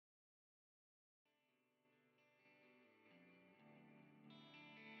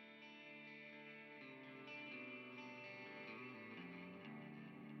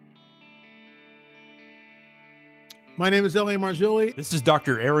My name is L.A. Marzulli. This is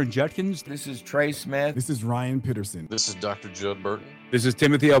Dr. Aaron Judkins. This is Trey Smith. This is Ryan Peterson. This is Dr. Judd Burton. This is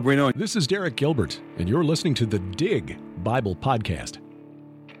Timothy Albrino. This is Derek Gilbert, and you're listening to the Dig Bible Podcast.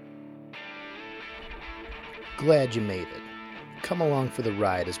 Glad you made it. Come along for the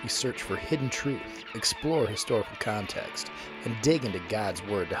ride as we search for hidden truth, explore historical context, and dig into God's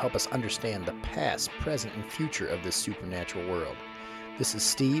Word to help us understand the past, present, and future of this supernatural world. This is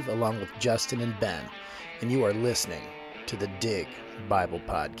Steve, along with Justin and Ben, and you are listening to the Dig Bible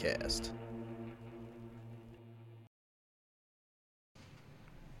Podcast.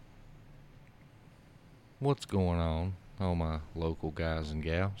 What's going on, all my local guys and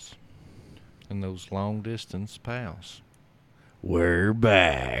gals, and those long-distance pals? We're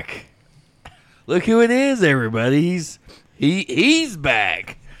back. Look who it is, everybody. He's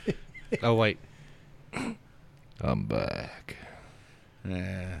back. Oh, wait. I'm back.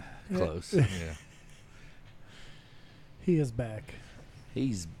 Close. Yeah. He is back.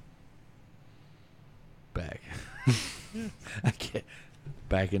 He's back. I can't.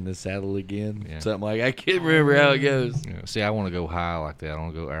 Back in the saddle again. Yeah. Something like I can't remember how it goes. Yeah. See, I want to go high like that. I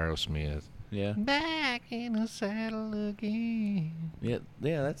want to go Aerosmith. Yeah. Back in the saddle again. Yeah,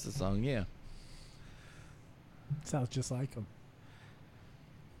 that's the song, yeah. Sounds just like him.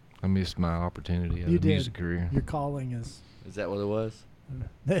 I missed my opportunity of You a did. music career. Your calling is... Is that what it was?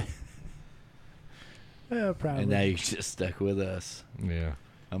 Probably. And now you're just stuck with us. Yeah.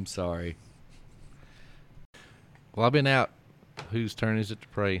 I'm sorry. Well, I've been out. Whose turn is it to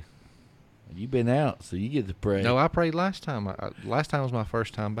pray? You've been out, so you get to pray. No, I prayed last time. Last time was my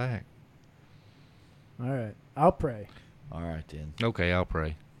first time back. All right. I'll pray. All right, then. Okay, I'll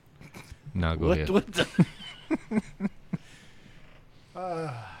pray. No, go ahead. What the?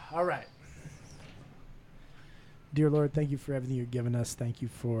 All right. Dear Lord, thank you for everything you've given us. Thank you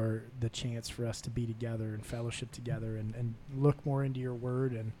for the chance for us to be together and fellowship together and look more into your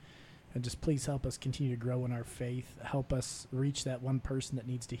word and just please help us continue to grow in our faith. Help us reach that one person that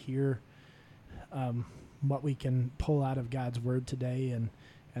needs to hear what we can pull out of God's word today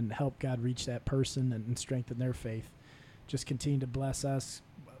and help God reach that person and strengthen their faith. Just continue to bless us,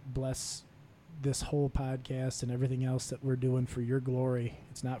 bless this whole podcast and everything else that we're doing for your glory.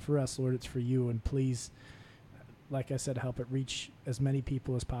 It's not for us, Lord, it's for you. And please, like I said, help it reach as many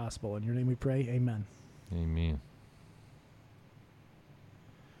people as possible. In your name we pray, amen. Amen.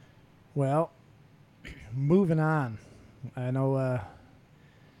 Well, moving on. I know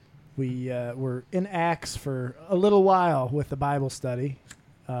we were in Acts for a little while with the Bible study.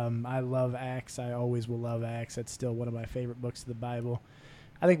 I love Acts. I always will love Acts. It's still one of my favorite books of the Bible.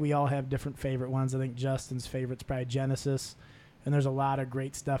 I think we all have different favorite ones. I think Justin's favorite's probably Genesis, and there's a lot of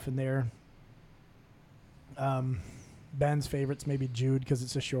great stuff in there. Ben's favorite's maybe Jude because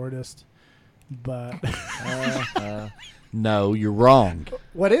it's the shortest. But No, you're wrong.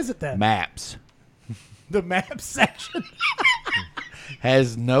 what is it then? Maps. The map section.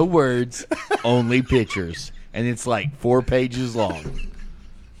 Has no words, only pictures. And it's like 4 pages long.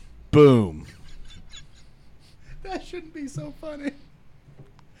 Boom. That shouldn't be so funny.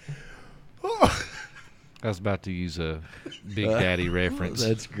 I was about to use a Big Daddy reference.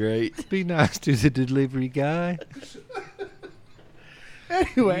 That's great. Be nice to the delivery guy.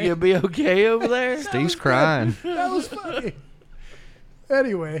 Anyway. You be okay over there? Steve's crying. That was funny.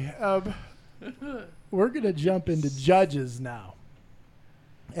 Anyway, we're going to jump into Judges now.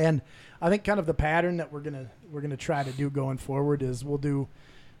 And I think kind of the pattern that we're going to try to do going forward is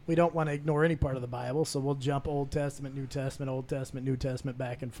we don't want to ignore any part of the Bible, so we'll jump Old Testament, New Testament, New Testament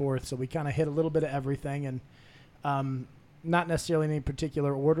back and forth. So we kind of hit a little bit of everything and not necessarily in any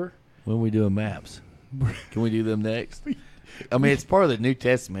particular order. When we doing maps? Can we do them next? I mean, it's part of the New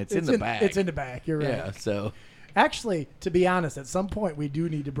Testament. It's in the back. It's in the back. You're right. Yeah, so. Actually, to be honest, at some point we do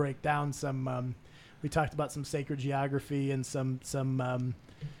need to break down some. We talked about some sacred geography and some.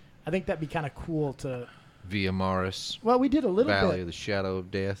 I think that'd be kind of cool to. Via Morris. Well, we did a little Valley bit. of the Shadow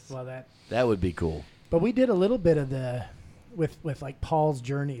of Death. Well, that would be cool. But we did a little bit of with like Paul's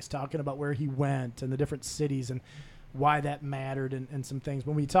journeys, talking about where he went and the different cities and why that mattered and some things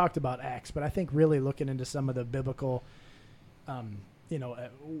when we talked about Acts. But I think really looking into some of the biblical.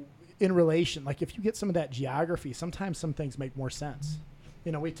 In relation, like if you get some of that geography, sometimes some things make more sense.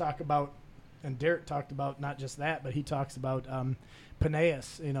 We talk about, and Derek talked about not just that, but he talks about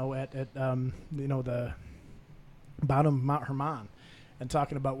Peneus, at the bottom of Mount Hermon, and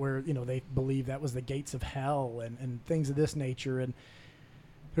talking about where, they believe that was the gates of hell and things of this nature. And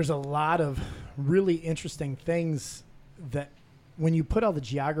there's a lot of really interesting things that when you put all the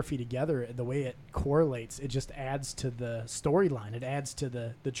geography together, the way it correlates, it just adds to the storyline. It adds to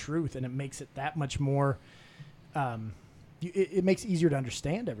the truth, and it makes it that much more it makes it easier to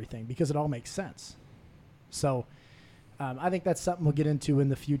understand everything because it all makes sense. So I think that's something we'll get into in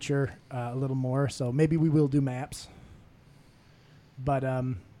the future a little more. So maybe we will do maps. But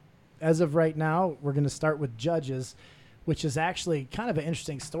as of right now, we're going to start with Judges, which is actually kind of an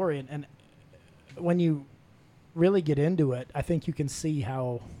interesting story. And when you really get into it, I think you can see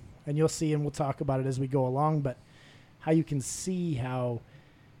how, and you'll see, and we'll talk about it as we go along, but how you can see how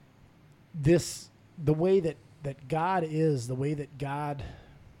the way that God is, the way that God,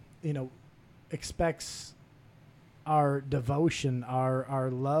 expects our devotion,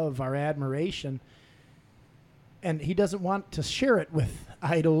 our love, our admiration, and he doesn't want to share it with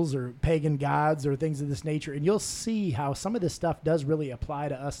idols or pagan gods or things of this nature. And you'll see how some of this stuff does really apply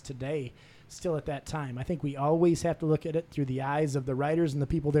to us today, still at that time. I think we always have to look at it through the eyes of the writers and the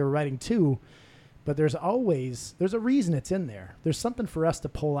people they were writing to, but there's a reason it's in there. There's something for us to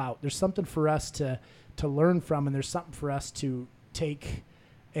pull out. There's something for us to learn from, and there's something for us to take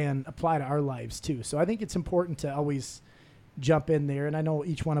and apply to our lives too. So I think it's important to always jump in there, and I know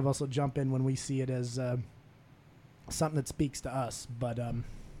each one of us will jump in when we see it as something that speaks to us. But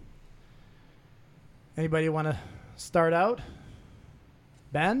anybody want to start out?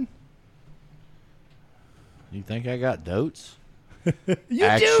 Ben? You think I got notes?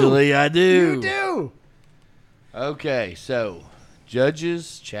 Actually, I do. You do. Okay, so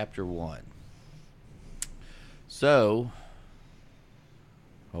Judges chapter 1. So,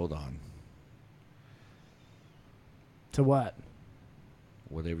 hold on. To what?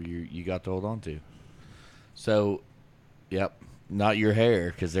 Whatever you got to hold on to. So, yep, not your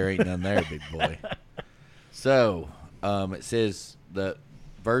hair, because there ain't none there, big boy. So, it says,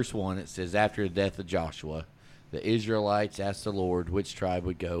 verse 1, it says, after the death of Joshua, the Israelites asked the Lord which tribe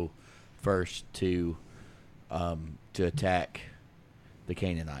would go first to attack the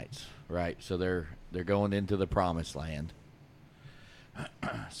Canaanites, right? So they're going into the promised land.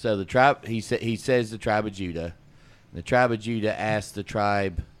 So the tribe, he says the tribe of Judah. The tribe of Judah asked the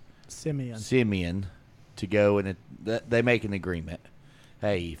tribe Simeon to go, and they make an agreement.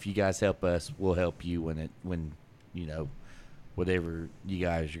 Hey, if you guys help us, we'll help you when whatever you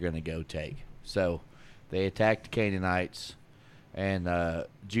guys are going to go take. So they attacked the Canaanites, and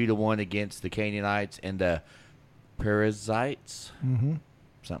Judah won against the Canaanites and the Perizzites,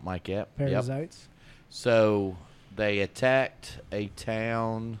 something like that. Perizzites. Yep. So they attacked a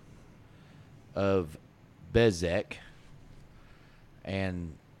town of Bezek,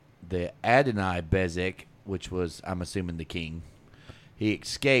 and the Adonai Bezek, which was, I'm assuming, the king, he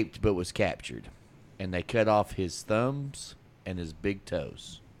escaped but was captured, and they cut off his thumbs and his big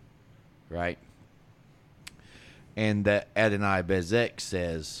toes, right? And that Adonai Bezek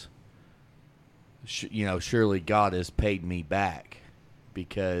says, surely God has paid me back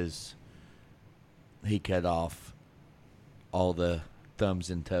because he cut off all the thumbs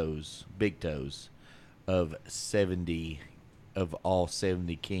and toes, big toes, of all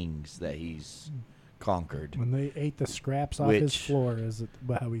 70 kings that he's conquered. When they ate the scraps off his floor, is it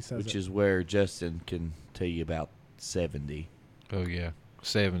how he says it? Which is where Justin can tell you about 70. Oh, yeah.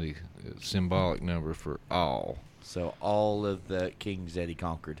 70, symbolic number for all. So all of the kings that he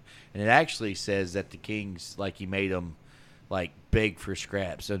conquered. And it actually says that the kings, like, he made them, like, beg for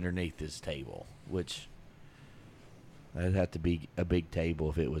scraps underneath his table, which that'd have to be a big table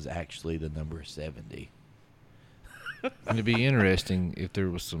if it was actually the number 70. And it'd be interesting if there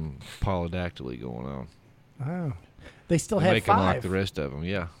was some polydactyly going on. Oh. They still They had make them 5. like the rest of them,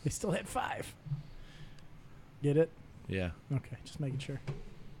 yeah. They still had 5. Get it? Yeah. Okay, just making sure.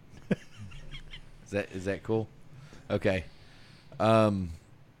 Is that cool? Okay.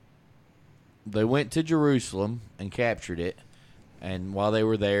 They went to Jerusalem and captured it, and while they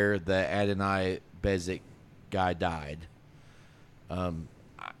were there, the Adonai Bezek guy died. I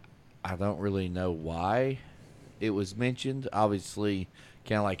don't really know why it was mentioned. Obviously,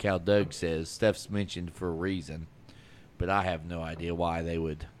 kind of like how Doug says, stuff's mentioned for a reason, but I have no idea why they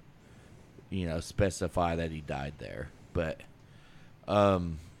would, specify that he died there. But,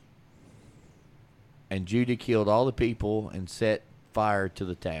 and Judah killed all the people and set fire to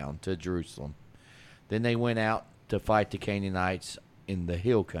the town, to Jerusalem. Then they went out to fight the Canaanites in the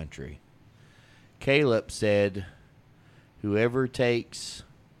hill country. Caleb said, whoever takes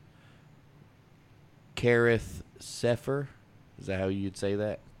Kerith Sefer, is that how you'd say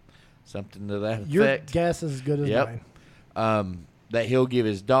that? Something to that effect. Your guess is as good as mine. That he'll give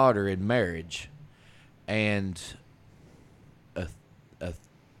his daughter in marriage. And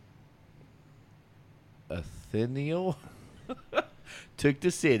Atheniel took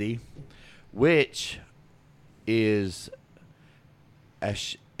the city, which is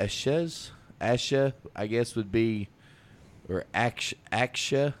Ashes, Asha, I guess would be, or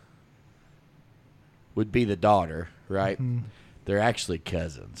Aksha would be the daughter, right? Mhm. They're actually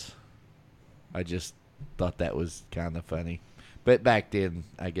cousins. I just thought that was kind of funny. But back then,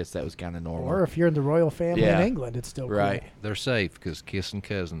 I guess that was kind of normal. Or if you're in the royal family Yeah. in England, it's still Right. cool. They're safe because kissing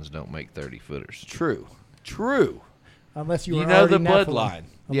cousins don't make 30-footers. True. Unless you You were know already the Nephilim. bloodline.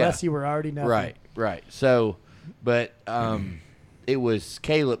 Unless Yeah. you were already Nephilim. Right. So, but it was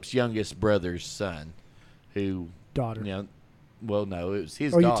Caleb's youngest brother's son who, Daughter. well, no, it was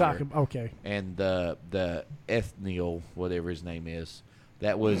his Oh, you daughter. talking? Okay. And the Ethniel, whatever his name is,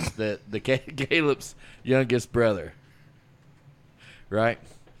 that was the Caleb's youngest brother. Right?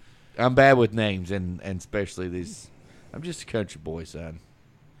 I'm bad with names, and especially these. I'm just a country boy, son.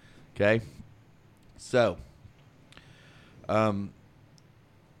 Okay? So, then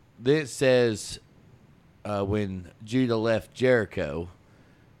it says when Judah left Jericho,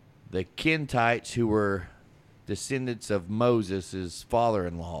 the Kenites, who were descendants of Moses'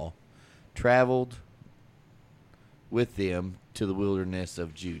 father-in-law, traveled with them to the wilderness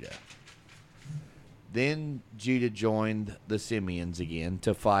of Judah. Then Judah joined the Simeons again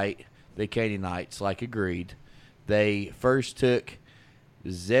to fight the Canaanites like agreed. They first took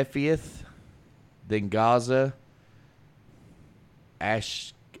Zephath, then Gaza,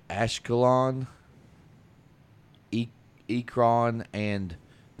 Ashkelon, Ekron, and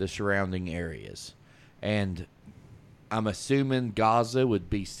the surrounding areas. And I'm assuming Gaza would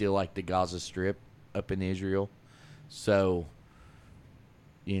be still like the Gaza Strip up in Israel. So,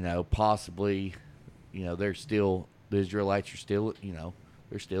 possibly, they're still, the Israelites are still,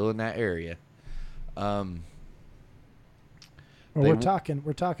 they're still in that area. Well, They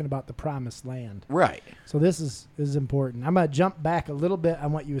we're talking about the promised land. Right. So this is important. I'm going to jump back a little bit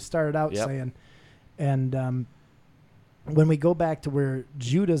on what you started out Yep. saying. And when we go back to where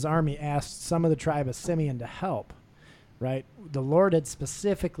Judah's army asked some of the tribe of Simeon to help, right? The Lord had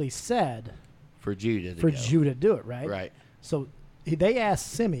specifically said For Judah to for go. Judah to do it, right? Right. So they asked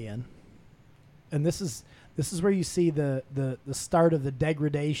Simeon, and this is where you see the start of the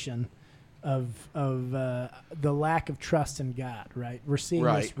degradation of the lack of trust in God, right? We're seeing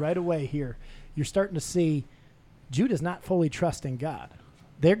this Right. right away here. You're starting to see Judah's not fully trusting God.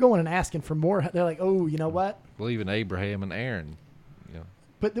 They're going and asking for more. They're like, oh, you know what? Well, even Abraham and Aaron,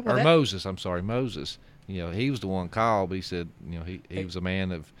 But or Moses. I'm sorry, Moses. He was the one called. But he said, he was a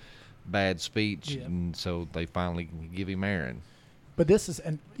man of bad speech, Yeah. and so they finally give him Aaron. But this is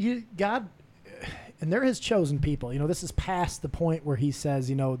God, and they're His chosen people. This is past the point where He says,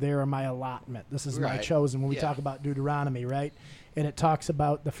 they are my allotment. This is my Right. chosen. When we Yeah. talk about Deuteronomy, right, and it talks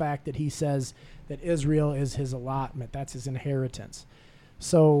about the fact that He says that Israel is His allotment. That's His inheritance.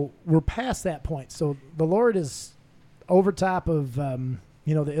 So we're past that point. So the Lord is over top of the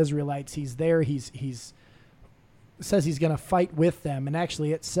Israelites. He's there. He's says He's going to fight with them, and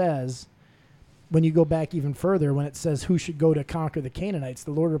actually it says, when you go back even further, when it says who should go to conquer the Canaanites,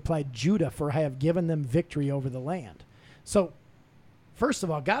 the Lord replied, Judah, for I have given them victory over the land. So, first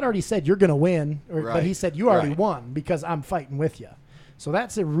of all, God already said you're going to win, but Right. He said you already Right. won because I'm fighting with you. So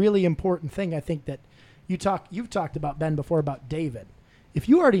that's a really important thing. I think that you've talked about, Ben, before about David. If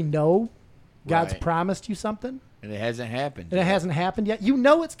you already know God's Right. promised you something And it hasn't happened. and it yet. hasn't happened yet,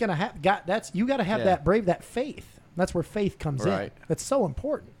 it's going to happen. You got to have Yeah. that faith. That's where faith comes in. Right. That's so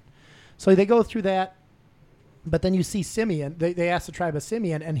important. So they go through that, but then you see Simeon. They ask the tribe of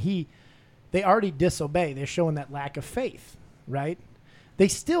Simeon, and they already disobey. They're showing that lack of faith, right? God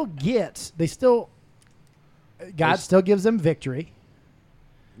still gives them victory,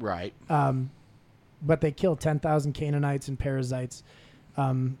 Right. but they killed 10,000 Canaanites and Perizzites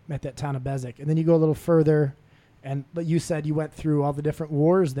at that town of Bezek. And then you go a little further, but you said you went through all the different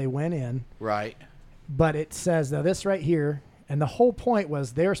wars they went in. Right. But it says, now this right here, and the whole point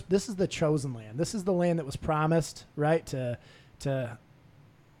was this is the chosen land. This is the land that was promised, right, to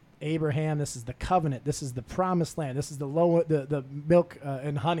Abraham. This is the covenant. This is the promised land. This is the milk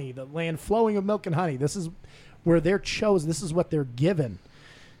and honey, the land flowing of milk and honey. This is where they're chosen. This is what they're given.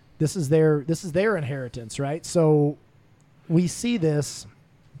 This is their inheritance, right? So we see this,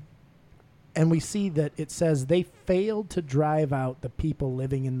 and we see that it says they failed to drive out the people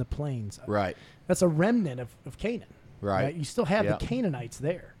living in the plains. Right. That's a remnant of Canaan. Right. You still have Yep. the Canaanites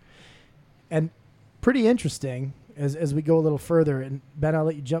there. And pretty interesting as we go a little further, and Ben, I'll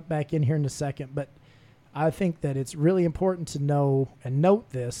let you jump back in here in a second, but I think that it's really important to know and note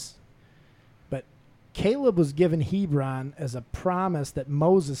this, but Caleb was given Hebron as a promise that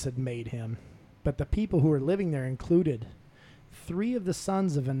Moses had made him, but the people who were living there included 3 of the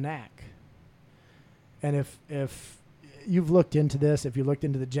sons of Anak. And if you've looked into this, if you looked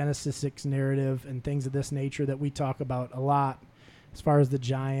into the Genesis 6 narrative and things of this nature that we talk about a lot, as far as the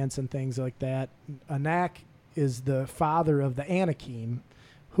giants and things like that, Anak is the father of the Anakim,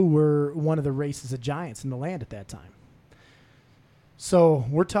 who were one of the races of giants in the land at that time. So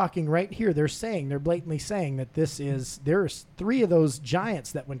we're talking right here. They're blatantly saying that there's 3 of those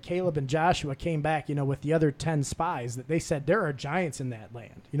giants that when Caleb and Joshua came back, with the other 10 spies, that they said there are giants in that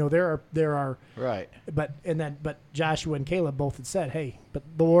land. There are Right. But Joshua and Caleb both had said, hey, but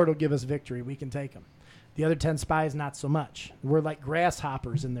the Lord will give us victory. We can take them. The other 10 spies, not so much. We're like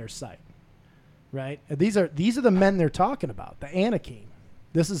grasshoppers in their sight. Right? And these are the men they're talking about, the Anakim.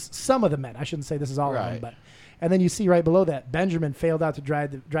 This is some of the men. I shouldn't say this is all of them, but. And then you see right below that, Benjamin failed out to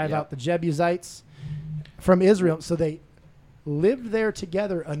drive out the Jebusites from Israel. So they lived there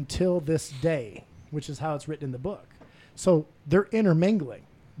together until this day, which is how it's written in the book. So they're intermingling.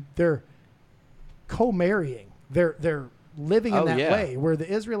 They're co-marrying. They're living in that way where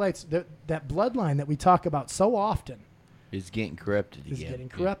the Israelites, that bloodline that we talk about so often, is getting corrupted is again. getting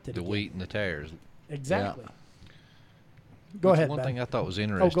corrupted The again. wheat and the tares. Exactly. Yeah. Go ahead, One Ben. thing I thought was go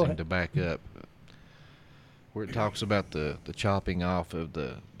interesting ahead. to back up, where it talks about the chopping off of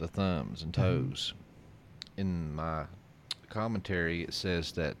the thumbs and toes. In my commentary, it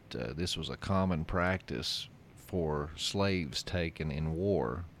says that this was a common practice for slaves taken in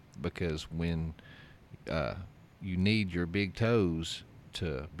war, because when you need your big toes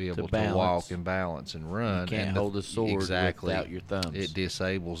to be able to balance. walk and balance and run, You can't and hold a sword exactly, without your thumbs. it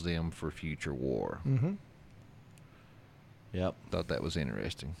disables them for future war. Mm-hmm. Yep. Thought that was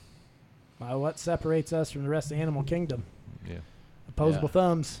interesting. Well, what separates us from the rest of the animal kingdom? Yeah. Opposable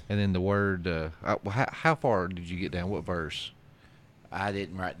thumbs. And then the word, how far did you get down? What verse? I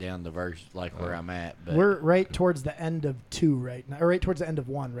didn't write down the verse where I'm at, but We're right towards the end of 2 right now, or right towards the end of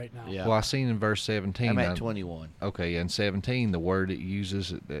 1 right now. yeah. Well, I seen in verse 17. I'm at 21. Okay, in 17, the word it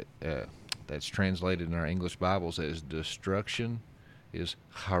uses that's translated in our English Bibles as destruction is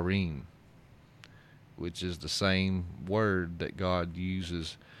harim, which is the same word that God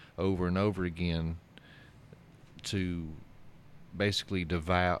uses over and over again to basically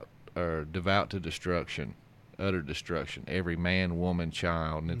devout to destruction, utter destruction, every man, woman,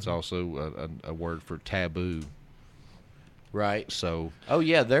 child, and it's also a word for taboo. Right. So, Oh,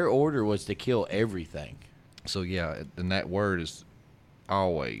 yeah, their order was to kill everything. so yeah, and that word is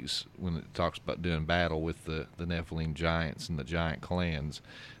always, when it talks about doing battle with the Nephilim giants and the giant clans,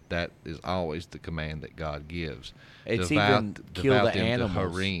 that is always the command that God gives. It's Devout- even kill devout the them to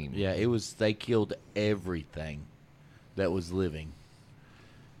animals. Harim. Yeah, they killed everything that was living.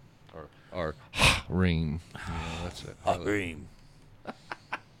 Or Harim. That's it. Harim.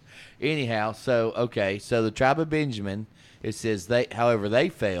 Anyhow, so the tribe of Benjamin, it says however they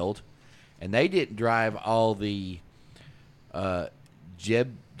failed, and they didn't drive all the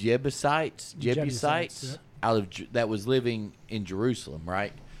Jebusites Jebusites, out of that was living in Jerusalem,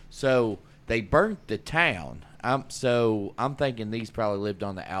 right? So they burnt the town. I'm thinking these probably lived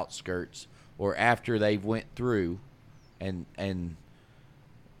on the outskirts, or after they went through, and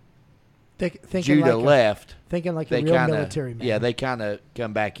Thinking Judah like left. thinking like They a real kinda, military man. yeah, they kind of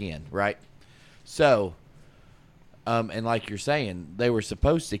come back in, right? So, and like you're saying, they were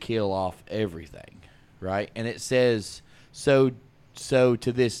supposed to kill off everything, right? And it says so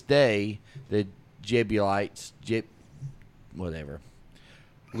to this day, the Jebusites,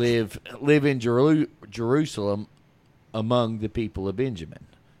 live in Jerusalem among the people of Benjamin.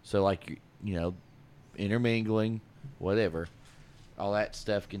 So, like, intermingling, whatever, all that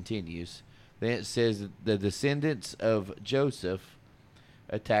stuff continues. Then it says the descendants of Joseph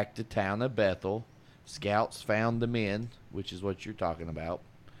attacked the town of Bethel. Scouts found the men, which is what you're talking about.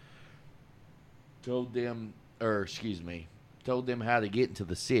 Told them how to get into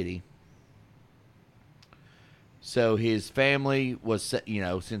the city. So his family was,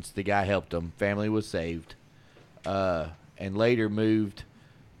 since the guy helped him, family was saved. And later moved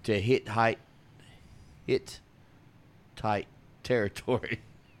to Hittite territory.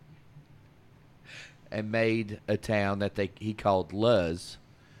 And made a town that he called Luz,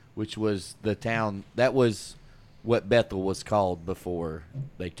 which was the town that was what Bethel was called before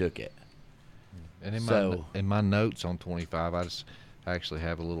they took it. And So- in my notes on 25, I actually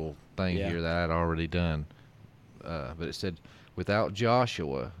have a little thing Yeah. here that I'd already done. But it said, without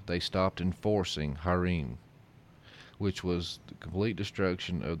Joshua, they stopped enforcing Harim, which was the complete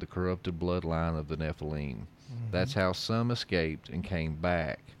destruction of the corrupted bloodline of the Nephilim. That's how some escaped and came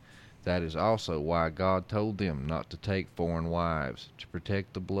back. That is also why God told them not to take foreign wives, to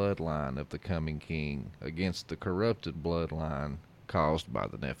protect the bloodline of the coming king against the corrupted bloodline caused by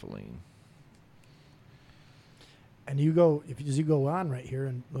the Nephilim. And you go, as you go on right here,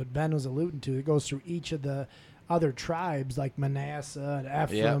 and what Ben was alluding to, it goes through each of the other tribes like Manasseh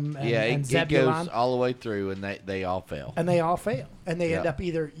and Ephraim and it Zebulun. goes all the way through, and they all fail. And they all fail. And they end Yep. up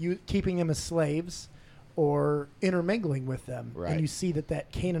either keeping them as slaves or intermingling with them. Right. And you see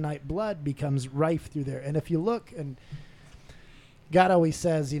that Canaanite blood becomes rife through there. And if you look, and God always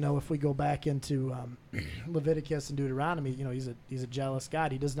says, if we go back into Leviticus and Deuteronomy, he's a jealous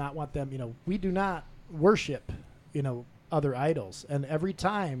God. He does not want them, we do not worship, other idols. And every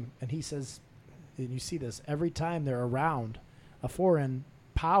time, and he says, and you see this, every time they're around a foreign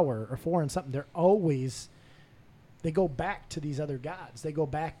power or foreign something, they go back to these other gods. They go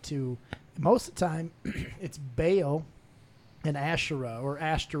back to, most of the time, it's Baal and Asherah or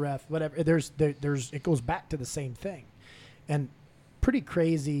Ashtoreth, whatever. It goes back to the same thing. And pretty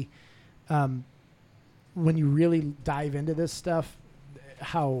crazy when you really dive into this stuff,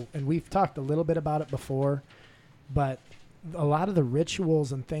 and we've talked a little bit about it before, but a lot of the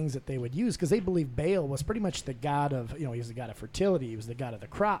rituals and things that they would use, because they believe Baal was pretty much the god of, he was the god of fertility, he was the god of the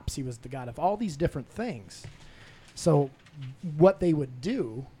crops, he was the god of all these different things. So what they would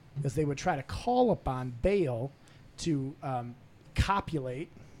do is they would try to call upon Baal to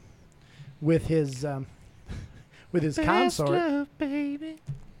copulate with his consort. Love, baby.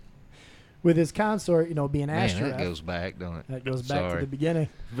 With his consort, being Man, Ashtoreth. that goes back, don't it? That goes back to Sorry. the beginning.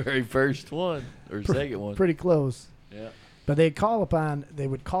 Very first one or second one. Pretty close. Yeah. But they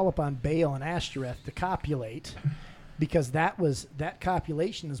would call upon Baal and Ashtoreth to copulate, because that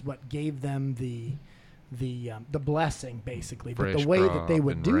copulation is what gave them the blessing, basically. But Fresh the way that they crop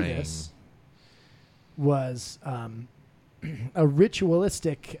would and do rain. this was a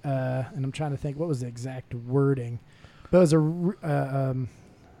ritualistic, and I'm trying to think what was the exact wording, but it was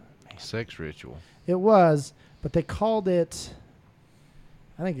Sex ritual. it was, but they called it,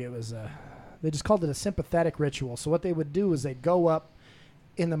 I think it was they just called it a sympathetic ritual. So what they would do is they'd go up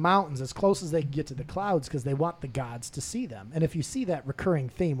in the mountains as close as they could get to the clouds, because they want the gods to see them. And if you see that recurring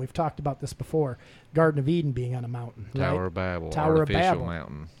theme, we've talked about this before, Garden of Eden being on a mountain. Tower right? of Babel. Tower of artificial Babel.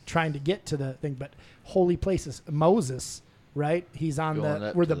 mountain. Trying to get to the thing, but holy places. Moses, right? He's on Going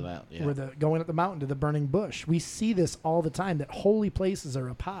up where to the the mountain, yeah. where the going up the mountain to the burning bush. We see this all the time, that holy places are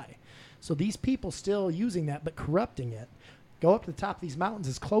up high. So these people still using that, but corrupting it, go up to the top of these mountains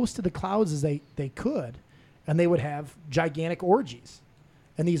as close to the clouds as they could, and they would have gigantic orgies.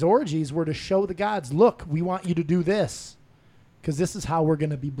 And these orgies were to show the gods, look, we want you to do this, because this is how we're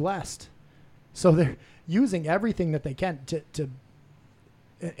going to be blessed. So they're using everything that they can to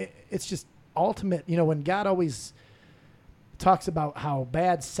it's just ultimate, when God always talks about how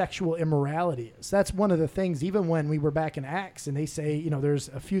bad sexual immorality is. That's one of the things, even when we were back in Acts, and they say, there's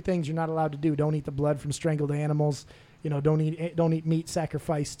a few things you're not allowed to do. Don't eat the blood from strangled animals. Don't eat meat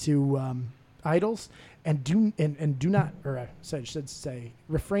sacrificed to idols, and do not, or I should say,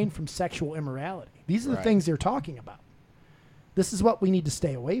 refrain from sexual immorality. These are the Right. things they're talking about. This is what we need to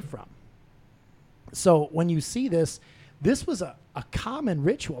stay away from. So when you see this was a common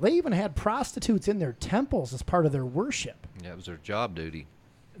ritual. They even had prostitutes in their temples as part of their worship. Yeah, it was their job duty.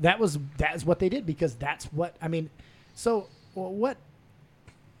 That is what they did, because that's what, so what,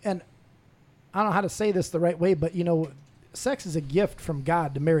 and I don't know how to say this the right way, but sex is a gift from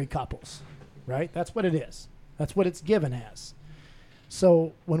God to married couples, right? That's what it is. That's what it's given as.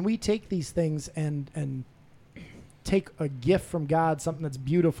 So when we take these things and take a gift from God, something that's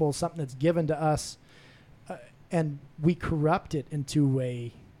beautiful, something that's given to us, and we corrupt it into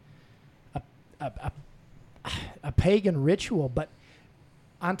a pagan ritual, but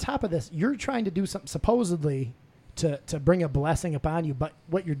on top of this, you're trying to do something supposedly to bring a blessing upon you, but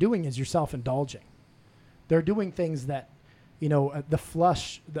what you're doing is you're self-indulging. They're doing things that, the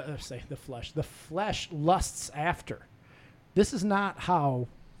flesh lusts after. This is not how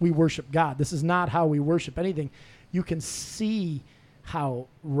we worship God. This is not how we worship anything. You can see how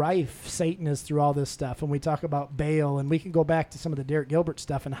rife Satan is through all this stuff. And we talk about Baal, and we can go back to some of the Derek Gilbert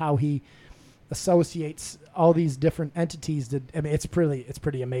stuff and how he associates all these different entities. It's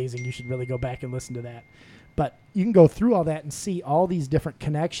pretty amazing. You should really go back and listen to that. But you can go through all that and see all these different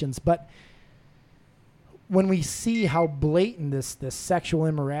connections. But when we see how blatant this sexual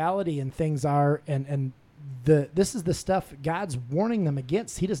immorality and things are, and this is the stuff God's warning them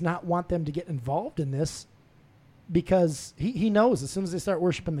against. He does not want them to get involved in this, because he knows as soon as they start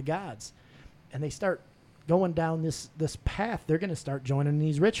worshiping the gods and they start going down this path, they're going to start joining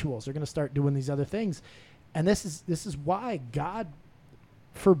these rituals. They're going to start doing these other things. And this is why God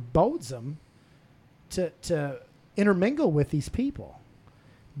forbodes them to intermingle with these people.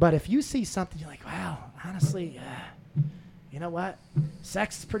 But if you see something, you're like, wow, honestly, you know what?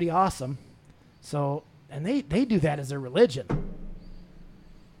 Sex is pretty awesome. So And they do that as their religion.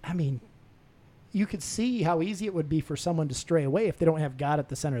 I mean, you could see how easy it would be for someone to stray away if they don't have God at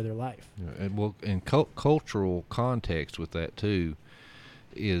the center of their life. Yeah, and well, in cultural context with that too,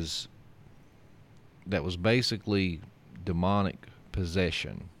 is that was basically demonic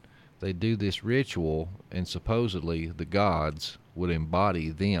possession. They do this ritual, and supposedly the gods would embody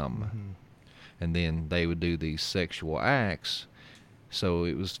them, and then they would do these sexual acts. So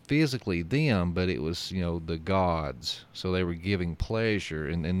it was physically them, but it was, the gods. So they were giving pleasure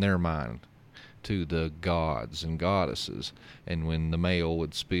in their mind to the gods and goddesses. And when the male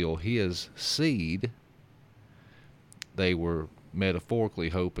would spill his seed, they were metaphorically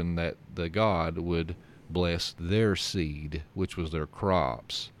hoping that the god would bless their seed, which was their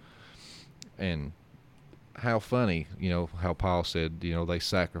crops. And how funny, how Paul said, they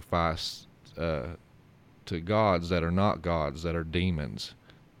sacrifice to gods that are not gods, that are demons.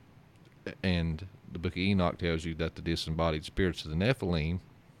 And the book of Enoch tells you that the disembodied spirits of the Nephilim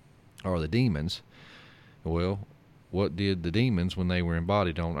are the demons. Well, what did the demons, when they were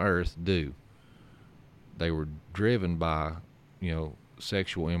embodied on earth, do? They were driven by,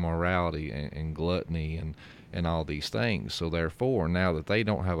 sexual immorality and gluttony and all these things. So therefore, now that they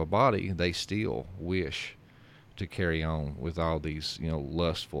don't have a body, they still wish to carry on with all these,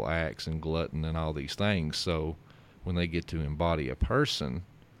 lustful acts and glutton and all these things. So when they get to embody a person,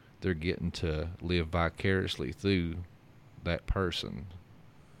 they're getting to live vicariously through that person.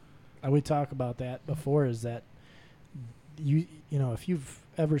 We talk about that before, is that if you've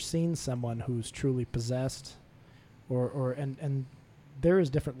ever seen someone who's truly possessed, and there is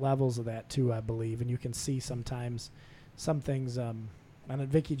different levels of that too, I believe, and you can see sometimes some things. And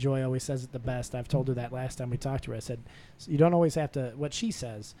Vicky Joy always says it the best. I've told her that last time we talked to her. I said, so you don't always have to. What she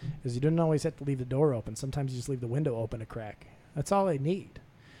says is you don't always have to leave the door open. Sometimes you just leave the window open a crack. That's all they need.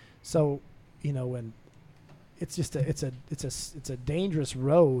 So, when it's just it's a dangerous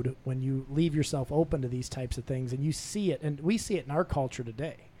road when you leave yourself open to these types of things, and you see it, and we see it in our culture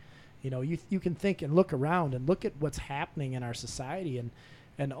today. You can think and look around and look at what's happening in our society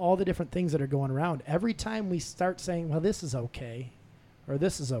and all the different things that are going around. Every time we start saying, well, this is okay, or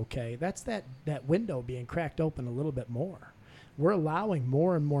this is okay, that's that window being cracked open a little bit more. We're allowing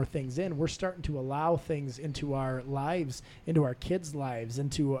more and more things in. We're starting to allow things into our lives, into our kids' lives,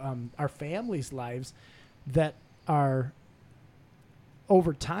 into our families' lives that are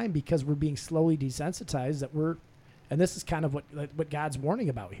over time, because we're being slowly desensitized, and this is kind of what God's warning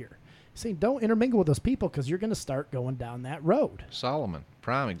about here. He's saying, don't intermingle with those people, because you're going to start going down that road. Solomon,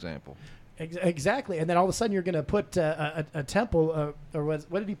 prime example. Exactly. And then all of a sudden you're going to put a temple,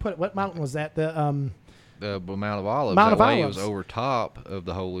 what did he put? What mountain was that? The Mount of Olives. Mount of Olives. Olives. It was over top of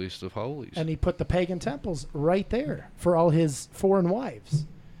the holiest of holies. And he put the pagan temples right there for all his foreign wives,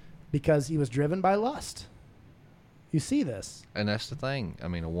 because he was driven by lust. You see this. And that's the thing. I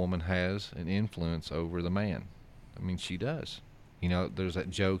mean, a woman has an influence over the man. I mean, she does. There's that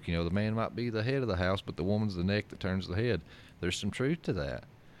joke, the man might be the head of the house, but the woman's the neck that turns the head. There's some truth to that.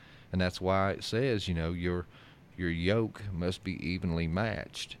 And that's why it says, your yolk must be evenly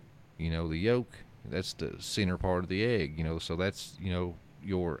matched. The yolk, that's the center part of the egg, so that's,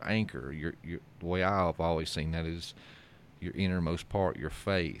 your anchor. The way I've always seen that is your innermost part, your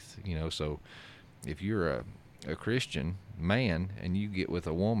faith, so if you're a Christian man and you get with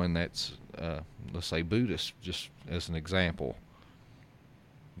a woman that's, let's say Buddhist, just as an example,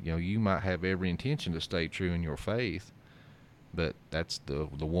 you might have every intention to stay true in your faith, but that's the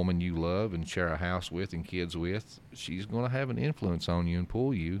woman you love and share a house with and kids with. She's going to have an influence on you and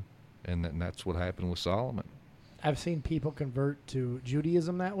pull you, and that's what happened with Solomon. I've seen people convert to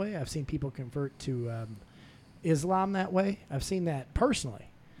Judaism that way. I've seen people convert to Islam that way. I've seen that personally.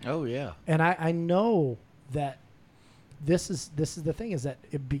 Oh yeah. And I know that this is the thing, is that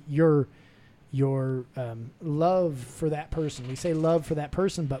your love for that person. We say love for that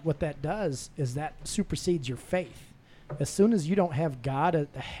person, but what that does is that supersedes your faith. As soon as you don't have God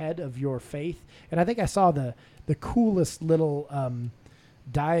at the head of your faith, and I think I saw the coolest little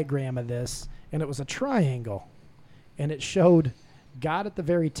diagram of this, and it was a triangle, and it showed God at the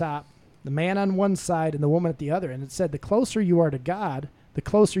very top, the man on one side and the woman at the other, and it said the closer you are to God, the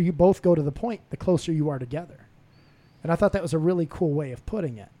closer you both go to the point, the closer you are together. And I thought that was a really cool way of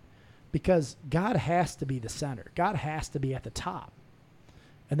putting it, because God has to be the center. God has to be at the top,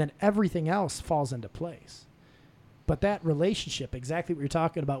 and then everything else falls into place. But that relationship, exactly what you're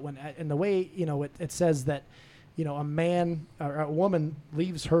talking about, and the way, it says that, a man or a woman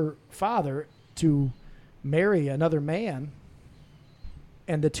leaves her father to marry another man,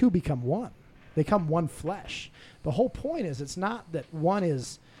 and the two become one. They become one flesh. The whole point is, it's not that one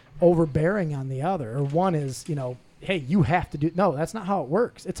is overbearing on the other, or one is, hey, you have to do. No, that's not how it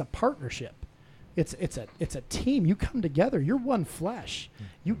works. It's a partnership. It's a team. You come together. You're one flesh.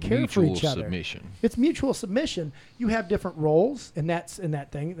 You care for each other. Mutual submission. It's mutual submission. You have different roles, and that's in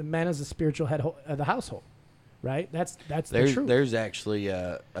that thing. The man is the spiritual head of the household, right? That's the truth. There's actually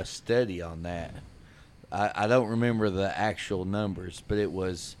a study on that. I don't remember the actual numbers, but it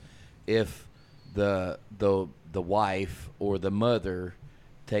was if the wife or the mother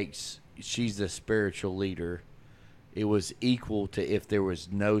she's the spiritual leader, it was equal to if there was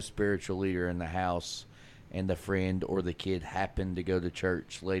no spiritual leader in the house and the friend or the kid happened to go to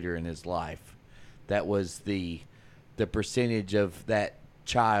church later in his life. That was the percentage of that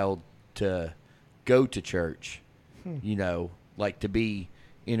child to go to church, like to be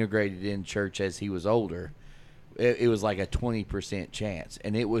integrated in church as he was older. It was like a 20% chance.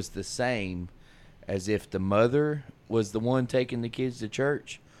 And it was the same as if the mother was the one taking the kids to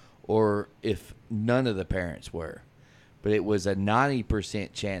church or if none of the parents were. But it was a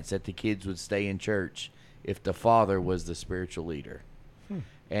 90% chance that the kids would stay in church if the father was the spiritual leader.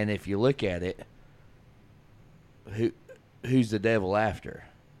 And if you look at it, who's the devil after?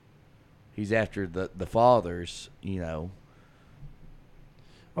 He's after the fathers, Well,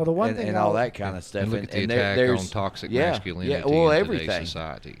 the one thing and all that kind of stuff. And look at the attack on toxic masculinity in today's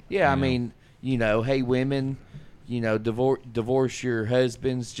society. Yeah, I mean, hey, women, divorce your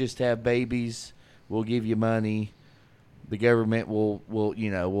husbands, just have babies. We'll give you money. The government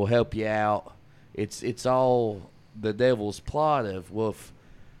will help you out. It's all the devil's plot of, well,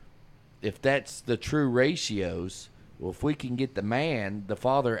 if that's the true ratios, well, if we can get the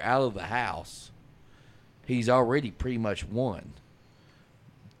father out of the house, he's already pretty much won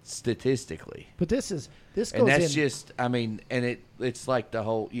statistically. But this goes and that's in, just, I mean, and it's like the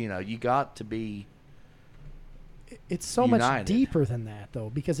whole, you got to be. It's so united. much deeper than that, though,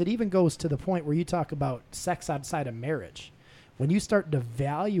 because it even goes to the point where you talk about sex outside of marriage. When you start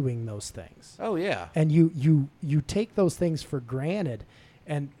devaluing those things, Oh yeah, and you take those things for granted,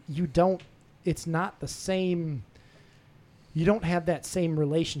 and it's not the same. You don't have that same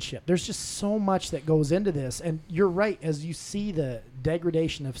relationship. There's just so much that goes into this, and you're right. As you see the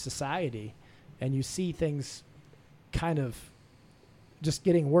degradation of society, and you see things kind of just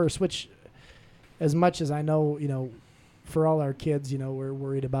getting worse, which, as much as I know, for all our kids, we're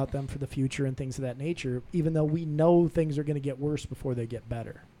worried about them for the future and things of that nature, even though we know things are going to get worse before they get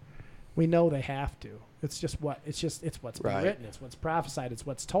better. We know they have to. It's what's been Right. written. It's what's prophesied. It's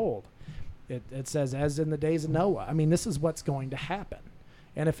what's told. It says, as in the days of Noah. I mean, this is what's going to happen.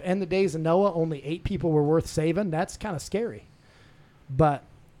 And if in the days of Noah only 8 people were worth saving, that's kind of scary. But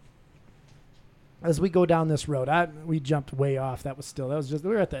as we go down this road, we jumped way off. We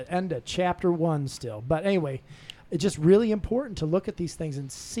were at the end of chapter 1 still. But anyway, it's just really important to look at these things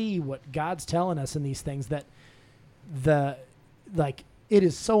and see what God's telling us in these things, that it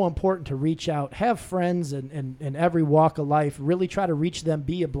is so important to reach out, have friends in every walk of life, really try to reach them,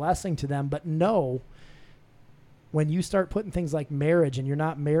 be a blessing to them. But know when you start putting things like marriage and you're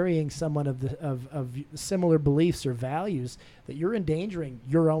not marrying someone of similar beliefs or values, that you're endangering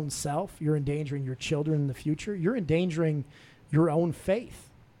your own self, you're endangering your children in the future, you're endangering your own faith.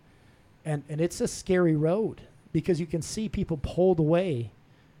 And it's a scary road, because you can see people pulled away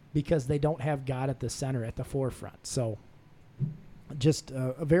because they don't have God at the center, at the forefront. So just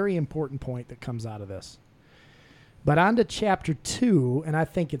a very important point that comes out of this. But on to chapter 2, and I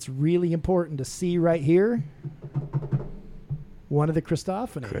think it's really important to see right here one of the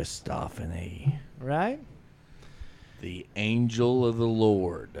Christophanies. Christophany. Right? The angel of the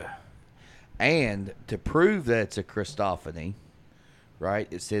Lord. And to prove that it's a Christophany, right,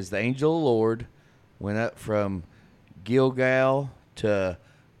 it says the angel of the Lord went up from Gilgal to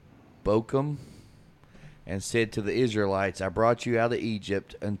Bochum and said to the Israelites, I brought you out of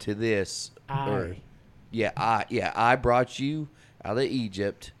Egypt unto this. I brought you out of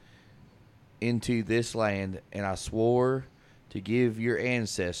Egypt into this land, and I swore to give your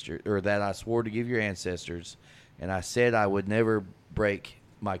ancestors, and I said I would never break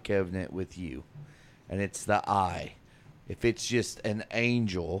my covenant with you. And it's the I. If it's just an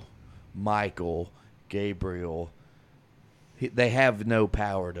angel, Michael, Gabriel, they have no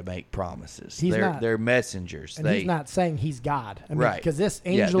power to make promises. They're messengers. And he's not saying he's God. I mean, right. Because this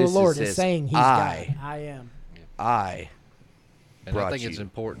angel of the Lord is saying he's God. I am. And I think it's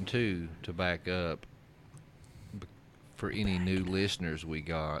important, too, to back up for any new listeners we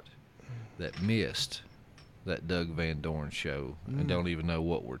got that missed that Doug Van Dorn show and don't even know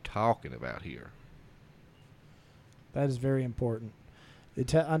what we're talking about here. That is very important.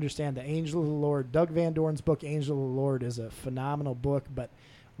 To understand the angel of the Lord. Doug Van Dorn's book, Angel of the Lord, is a phenomenal book, but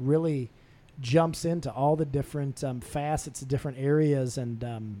really jumps into all the different facets, different areas,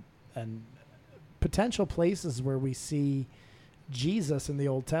 and potential places where we see Jesus in the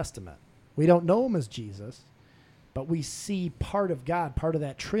Old Testament. We don't know him as Jesus, but we see part of God, part of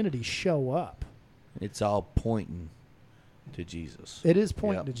that Trinity show up. It's all pointing to Jesus. It is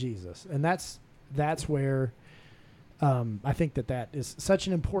pointing to Jesus, and that's where I think that is such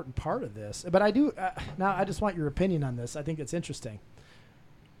an important part of this. But I do now. I just want your opinion on this. I think it's interesting.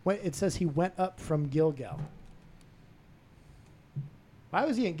 When it says he went up from Gilgal, why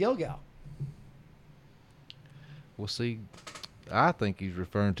was he in Gilgal? Well, see, I think he's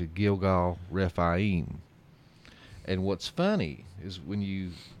referring to Gilgal Rephaim. And what's funny is when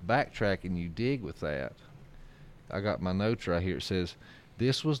you backtrack and you dig with that, I got my notes right here. It says,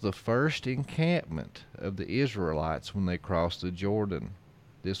 this was the first encampment of the Israelites when they crossed the Jordan.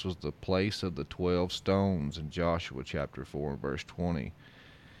 This was the place of the 12 stones in Joshua chapter 4 and verse 20.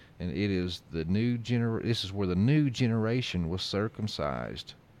 And it is this is where the new generation was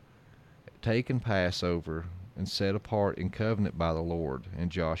circumcised, taken Passover, and set apart in covenant by the Lord in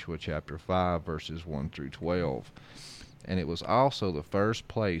Joshua chapter 5 verses 1 through 12. And it was also the first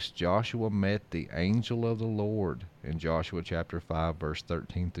place Joshua met the angel of the Lord in Joshua chapter 5 verse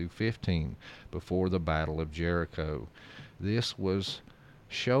 13 through 15 before the battle of Jericho. This was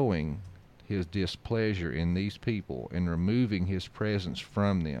showing his displeasure in these people and removing his presence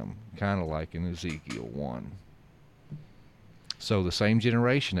from them, kind of like in Ezekiel 1. So the same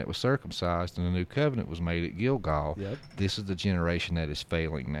generation that was circumcised and the new covenant was made at Gilgal, this is the generation that is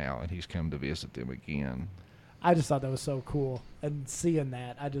failing now, and he's come to visit them again. I just thought that was so cool. And seeing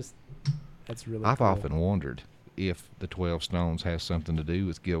that, that's really I've cool. often wondered if the 12 stones has something to do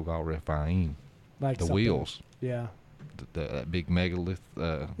with Gilgal Rephaim. Like the something, wheels. Yeah. That big megalith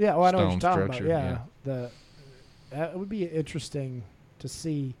yeah, well, I know what stone you're talking structure. about. Yeah. That would be interesting to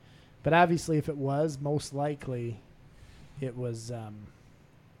see. But obviously, if it was, most likely it was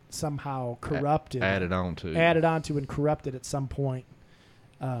somehow corrupted. Added on to and corrupted at some point.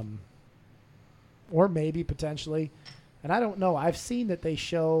 Or maybe potentially. And I don't know. I've seen that they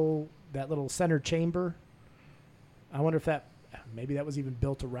show that little center chamber. I wonder if maybe that was even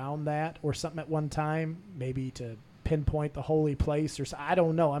built around that or something at one time, maybe to pinpoint the holy place or I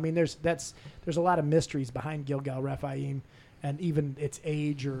don't know. I mean, there's a lot of mysteries behind Gilgal Rephaim, and even its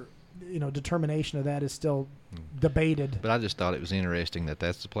age or determination of that is still debated. But I just thought it was interesting that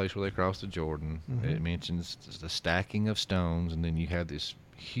that's the place where they crossed the Jordan. Mm-hmm. It mentions the stacking of stones, and then you have this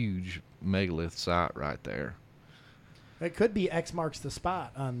huge megalith site right there. It could be X marks the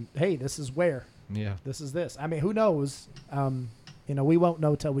spot on, hey, this is where. Yeah. This is this. I mean, who knows? We won't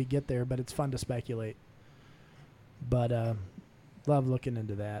know till we get there, but it's fun to speculate. But love looking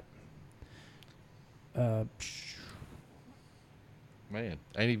into that. Man,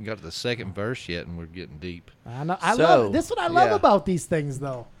 I ain't even got to the second verse yet, and we're getting deep. I know. I love it. This is what I love about these things,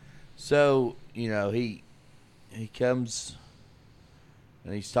 though. So, he comes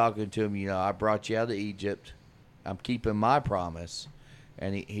and he's talking to him, I brought you out of Egypt. I'm keeping my promise.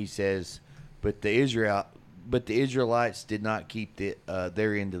 And he says, but the Israelites did not keep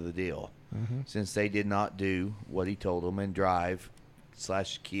their end of the deal, since they did not do what he told them and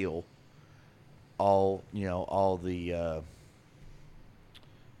drive/kill all the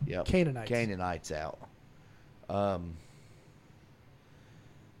Canaanites out.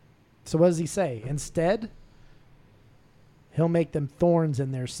 So what does he say? Instead, he'll make them thorns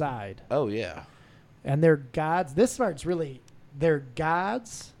in their side. Oh, yeah. And their gods, this part's really, their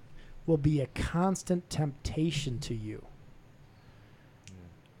gods will be a constant temptation to you. Yeah.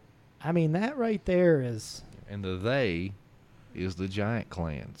 I mean, that right there is... And the they is the giant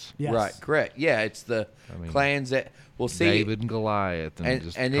clans. Yes. Right, correct. Yeah, it's the clans that... Well, see, David and Goliath and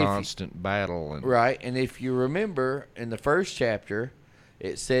just constant battle. Right, and if you remember, in the first chapter,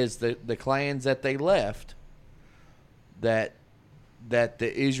 it says that the clans that they left, that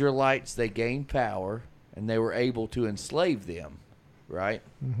the Israelites, they gained power, and they were able to enslave them, right?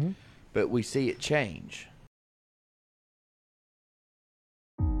 Mm-hmm. But we see it change.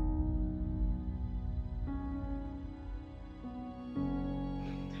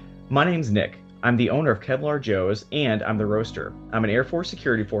 My name's Nick. I'm the owner of Kevlar Joe's, and I'm the roaster. I'm an Air Force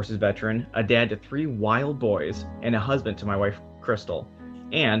Security Forces veteran, a dad to 3 wild boys, and a husband to my wife, Crystal,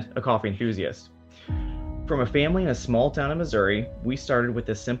 and a coffee enthusiast. From a family in a small town in Missouri, we started with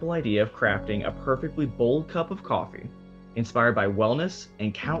the simple idea of crafting a perfectly bold cup of coffee. Inspired by wellness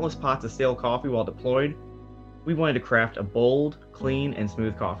and countless pots of stale coffee while deployed, we wanted to craft a bold, clean, and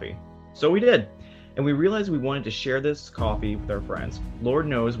smooth coffee. So we did. And we realized we wanted to share this coffee with our friends. Lord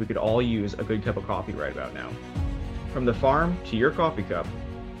knows we could all use a good cup of coffee right about now. From the farm to your coffee cup,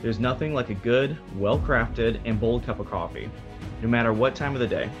 There's nothing like a good, well-crafted, and bold cup of coffee. No matter what time of the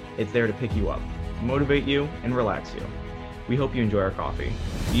day, it's there to pick you up, motivate you, and relax you. We hope you enjoy our coffee.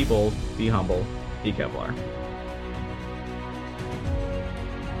 Be bold, be humble, be Kevlar.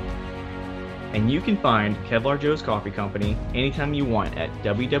 And you can find Kevlar Joe's Coffee Company anytime you want at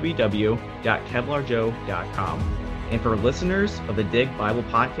www.kevlarjoe.com. And for listeners of the Dig Bible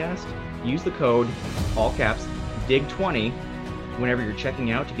Podcast, use the code, all caps, DIG20, whenever you're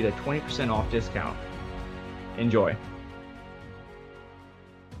checking out to get a 20% off discount. Enjoy.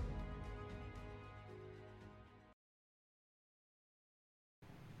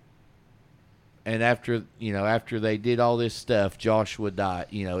 And after they did all this stuff, Joshua died.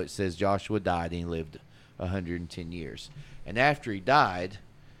 It says Joshua died and he lived 110 years. And after he died,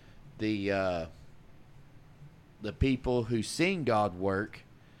 the people who seen God work,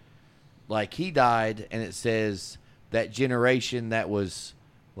 like he died, and it says that generation that was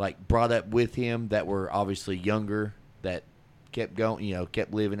like brought up with him, that were obviously younger, that kept going,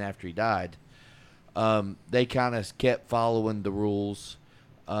 kept living after he died. They kind of kept following the rules.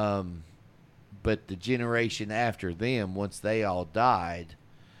 But the generation after them, once they all died,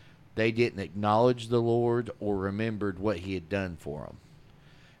 they didn't acknowledge the Lord or remembered what he had done for them.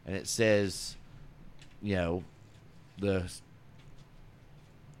 And it says, they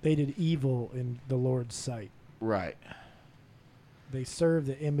did evil in the Lord's sight. Right. They served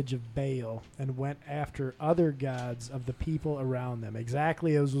the image of Baal and went after other gods of the people around them,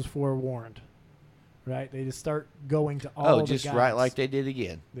 exactly as was forewarned. Right? They just start going to all the just gods. right like they did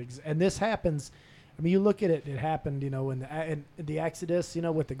again. And this happens, I mean, you look at it, it happened, in the Exodus,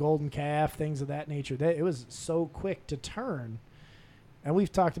 with the golden calf, things of that nature. It was so quick to turn. And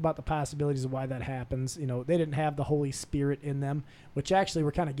we've talked about the possibilities of why that happens. They didn't have the Holy Spirit in them, which actually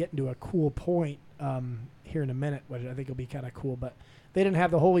we're kind of getting to a cool point here in a minute, which I think will be kind of cool. But they didn't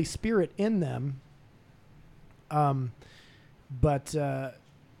have the Holy Spirit in them.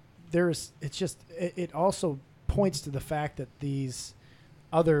 It also points to the fact that these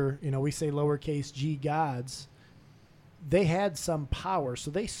other, we say lowercase g gods, they had some power.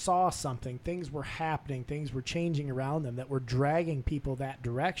 So they saw something. Things were happening. Things were changing around them that were dragging people that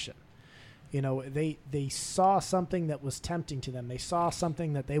direction. They saw something that was tempting to them. They saw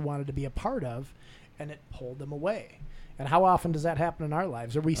something that they wanted to be a part of, and it pulled them away. And how often does that happen in our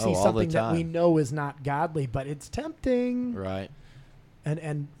lives? Or we see something that we know is not godly, but it's tempting. Right.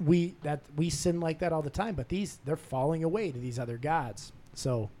 And we sin like that all the time, but they're falling away to these other gods.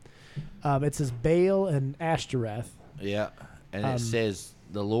 So it says Baal and Ashtoreth. Yeah, and it says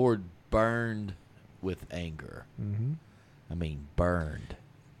the Lord burned with anger. Mm-hmm. I mean, burned.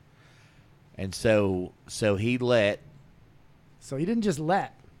 And so he let. So he didn't just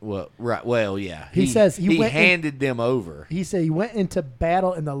let. Well, right. Well, yeah. He says he handed them over. He said he went into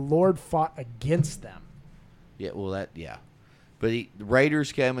battle and the Lord fought against them. Yeah. Well, But the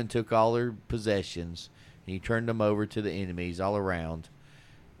raiders came and took all their possessions, and he turned them over to the enemies all around,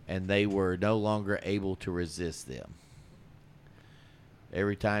 and they were no longer able to resist them.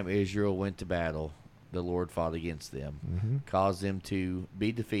 Every time Israel went to battle, the Lord fought against them, caused them to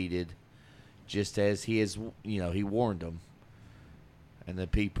be defeated, just as he warned them, and the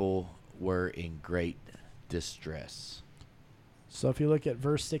people were in great distress. So if you look at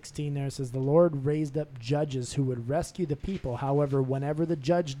verse 16 there, it says, the Lord raised up judges who would rescue the people. However, whenever the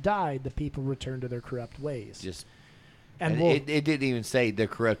judge died, the people returned to their corrupt ways. It didn't even say their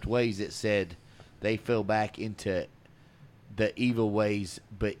corrupt ways. It said they fell back into the evil ways,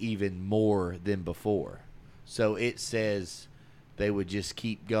 but even more than before. So it says they would just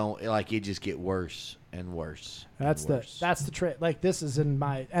keep going, like it just get worse and worse. That's the like this is in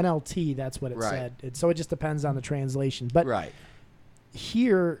my NLT. That's what it said. So it just depends on the translation. But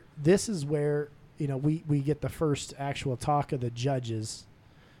here, this is where we get the first actual talk of the judges.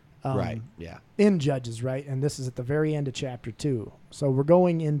 In Judges, right? And this is at the very end of chapter 2. So we're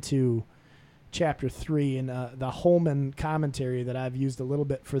going into chapter 3, and the Holman commentary that I've used a little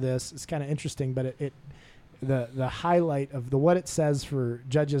bit for this is kind of interesting, but the highlight of what it says for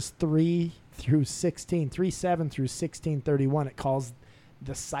Judges 3 through 16, 3:7 through 16:31, it calls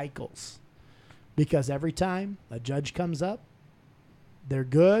the cycles, because every time a judge comes up, they're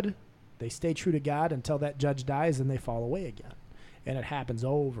good, they stay true to God until that judge dies, and they fall away again. And it happens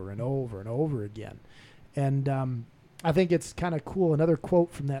over and over and over again. And I think it's kind of cool. Another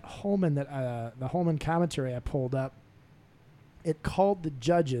quote from that Holman, the Holman commentary I pulled up, it called the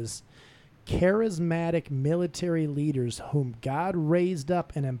judges charismatic military leaders whom God raised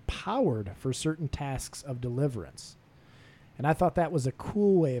up and empowered for certain tasks of deliverance. And I thought that was a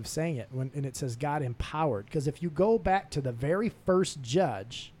cool way of saying it and it says God empowered. Because if you go back to the very first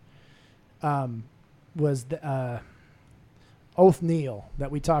judge, was the Othniel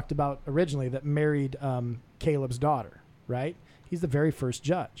that we talked about originally that married Caleb's daughter, right? He's the very first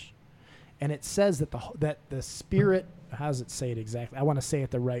judge. And it says that the Spirit, how does it say it exactly? I want to say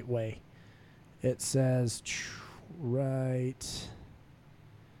it the right way. It says, right.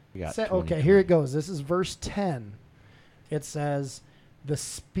 Okay, here it goes. This is verse 10. It says, the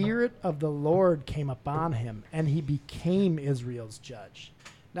Spirit of the Lord came upon him, and he became Israel's judge.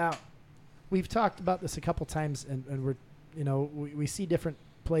 Now, we've talked about this a couple times, and we see different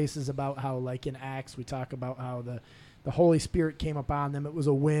places about how, like in Acts, we talk about how the Holy Spirit came upon them. It was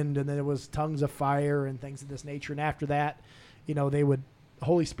a wind, and then it was tongues of fire and things of this nature. And after that, the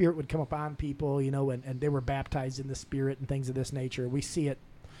Holy Spirit would come upon people, and they were baptized in the Spirit and things of this nature. We see it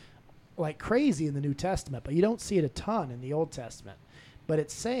like crazy in the New Testament, but you don't see it a ton in the Old Testament. But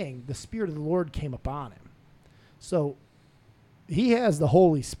it's saying the Spirit of the Lord came upon him. So he has the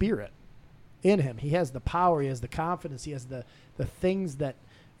Holy Spirit in him. He has the power. He has the confidence. He has the things that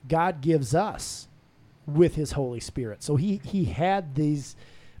God gives us with his Holy Spirit. So he had the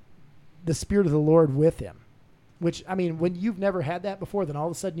Spirit of the Lord with him, which, I mean, when you've never had that before, then all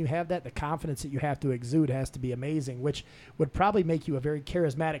of a sudden you have that, the confidence that you have to exude has to be amazing, which would probably make you a very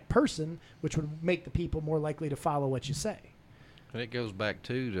charismatic person, which would make the people more likely to follow what you say. And it goes back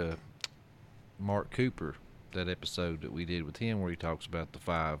to Mark Cooper, that episode that we did with him where he talks about the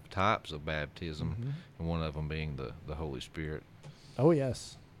 5 types of baptism, and one of them being the Holy Spirit. Oh,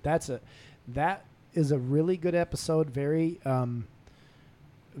 yes. That is a really good episode, very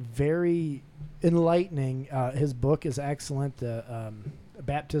very enlightening. His book is excellent,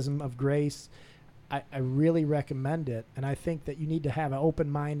 Baptism of Grace. I really recommend it, and I think that you need to have an open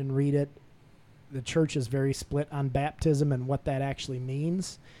mind and read it. The church is very split on baptism and what that actually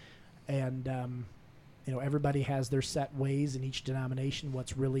means, and everybody has their set ways in each denomination,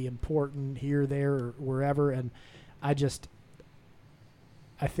 what's really important here, there, or wherever, and I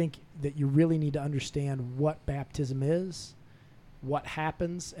think that you really need to understand what baptism is, what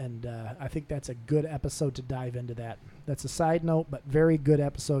happens, and I think that's a good episode to dive into that. That's a side note, but very good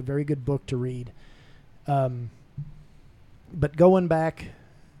episode, very good book to read. But going back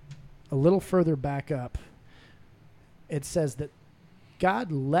a little further back up, it says that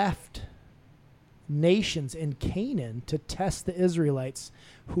God left nations in Canaan to test the Israelites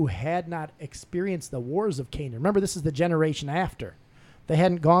who had not experienced the wars of Canaan. Remember, this is the generation after. They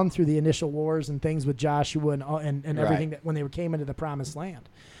hadn't gone through the initial wars and things with Joshua and everything that when they came into the promised land.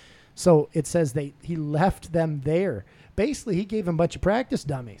 So it says he left them there. Basically, he gave them a bunch of practice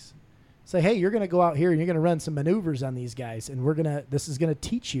dummies. Say, hey, you're going to go out here and you're going to run some maneuvers on these guys, and this is going to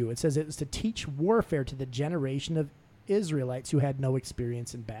teach you. It says it was to teach warfare to the generation of Israelites who had no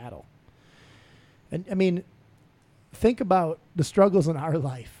experience in battle. And I mean, think about the struggles in our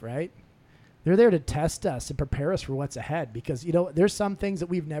life, right? They're there to test us and prepare us for what's ahead because, there's some things that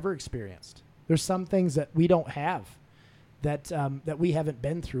we've never experienced. There's some things that we don't have that we haven't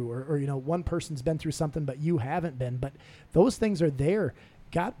been through or one person's been through something, but you haven't been. But those things are there.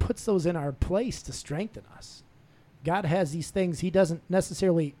 God puts those in our place to strengthen us. God has these things. He doesn't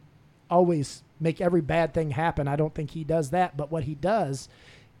necessarily always make every bad thing happen. I don't think he does that. But what he does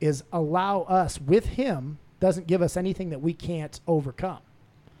is allow us with him, doesn't give us anything that we can't overcome.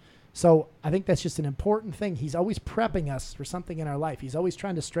 So I think that's just an important thing. He's always prepping us for something in our life. He's always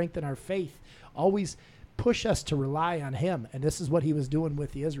trying to strengthen our faith, always push us to rely on him. And this is what he was doing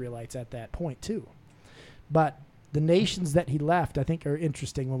with the Israelites at that point too. But the nations that he left, I think, are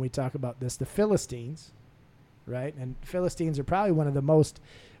interesting when we talk about this. The Philistines, right? And Philistines are probably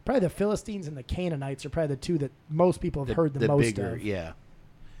probably the Philistines and the Canaanites are probably the two that most people have heard the most bigger, of. Yeah.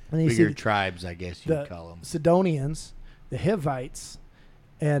 And you bigger see tribes, I guess you would call them. Sidonians, the Hivites,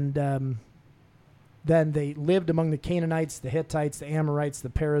 and then they lived among the Canaanites, the Hittites, the Amorites, the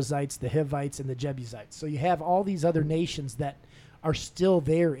Perizzites, the Hivites, and the Jebusites. So you have all these other nations that are still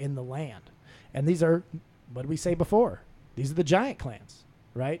there in the land. And these are, what did we say before? These are the giant clans,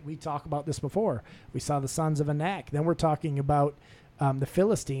 right? We talked about this before. We saw the sons of Anak. Then we're talking about the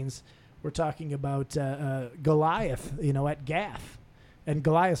Philistines. We're talking about Goliath, at Gath. And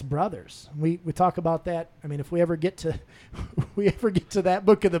Goliath's brothers. We talk about that. I mean, if we ever get to that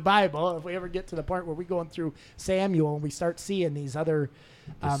book of the Bible, if we ever get to the part where we're going through Samuel and we start seeing these other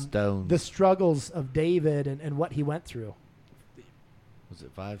the struggles of David and what he went through. Was it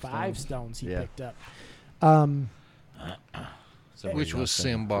 5 stones? 5 stones he picked up. Which was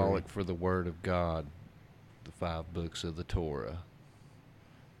symbolic for the Word of God, the 5 books of the Torah.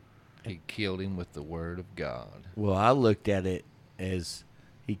 He killed him with the word of God. Well, I looked at it as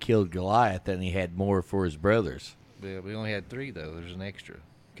he killed Goliath and he had more for his brothers. Yeah, we only had 3, though. There's an extra in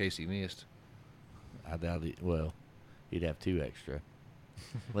case he missed. I doubt it. Well, he'd have 2 extra.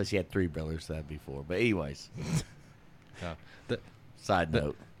 Unless he had 3 brothers, that'd be 4. But anyways, side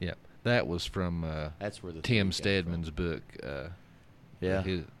note. Yeah, that was from That's where the Tim 3 came from. Stedman's book. Yeah.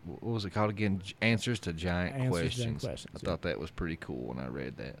 What was it called again? Answers to Giant Answers to Questions. Giant Questions, I yeah. thought that was pretty cool when I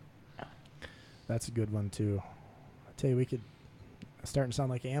read that. That's a good one too. I tell you, we could starting to sound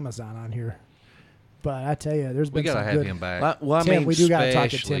like Amazon on here. But I tell you, there's We been got to some have good. him back. Well, I Tim, mean, we do gotta talk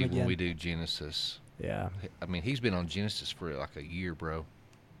to Tim Especially again. when we do Genesis. Yeah, I mean, he's been on Genesis for like a year, bro.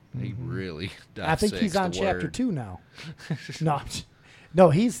 He Mhm. really I think he's dissects on the chapter word. 2 now. No,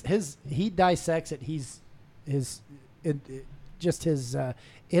 he dissects it. Just his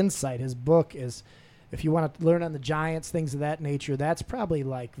insight. His book is, if you want to learn on the giants, things of that nature. That's probably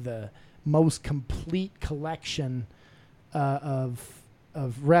like the most complete collection of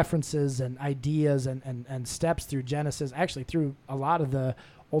references and ideas and steps through Genesis. Actually, through a lot of the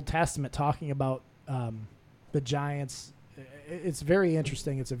Old Testament, talking about the giants. It's very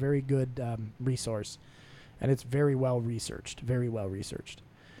interesting. It's a very good resource, and it's very well researched. Very well researched.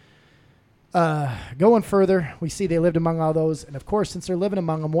 Going further, we see they lived among all those, and of course, since they're living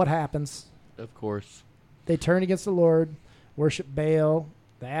among them, what happens? of course. They turn against the Lord, worship Baal,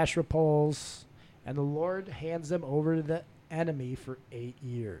 the Asherah poles, and the Lord hands them over to the enemy for 8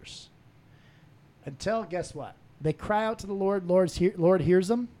 years. Until, guess what? They cry out to the Lord. Lord hears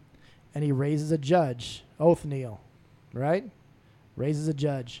them, and he raises a judge, Othniel, right? Raises a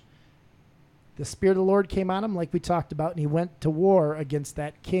judge. The Spirit of the Lord came on him, like we talked about, and he went to war against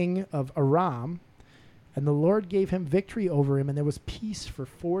that king of Aram. And the Lord gave him victory over him, and there was peace for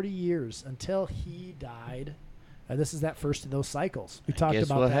 40 years until he died. This is that first of those cycles. We talked Guess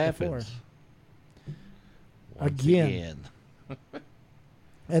about what that happens? before. Once Again.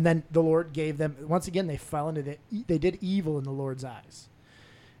 And then the Lord gave them, once again, they fell into they did evil in the Lord's eyes.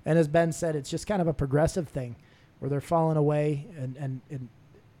 And as Ben said, it's just kind of a progressive thing where they're falling away. And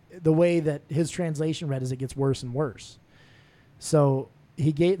the way that his translation read is it gets worse and worse. So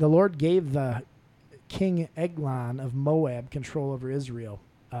the Lord gave the king Eglon of Moab control over Israel.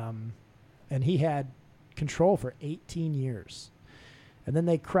 And he had control for 18 years. And then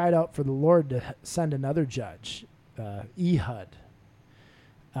they cried out for the Lord to send another judge, Ehud.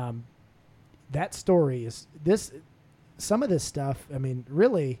 That story is this. Some of this stuff, I mean,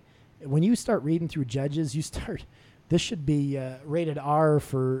 really, when you start reading through Judges, this should be rated R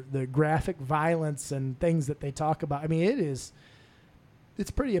for the graphic violence and things that they talk about. I mean,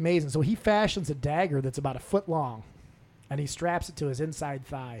 it's pretty amazing. So he fashions a dagger that's about a foot long, and he straps it to his inside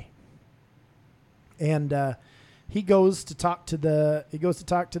thigh. And he goes to talk to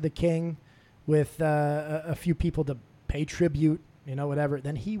the king with a few people to pay tribute, whatever.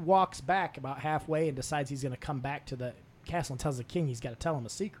 Then he walks back about halfway and decides he's going to come back to the castle and tells the king he's got to tell him a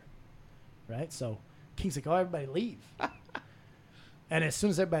secret, right? So king's like, "Oh, everybody leave." And as soon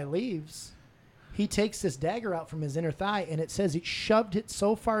as everybody leaves, he takes this dagger out from his inner thigh, and it says he shoved it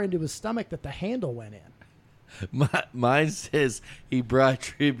so far into his stomach that the handle went in. Mine says he brought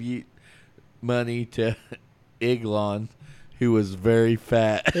tribute money to Eglon, who was very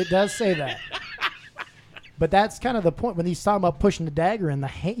fat. It does say that. But that's kind of the point when he's talking about pushing the dagger in,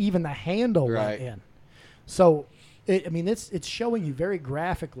 even the handle Right. went in. So, it's showing you very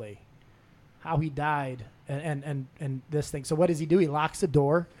graphically how he died and this thing. So what does he do? He locks the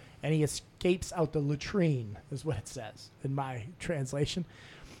door and he escapes out the latrine, is what it says in my translation.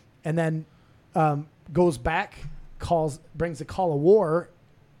 And then goes back, brings a call of war,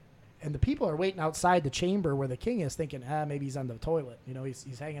 and the people are waiting outside the chamber where the king is, thinking, maybe he's on the toilet.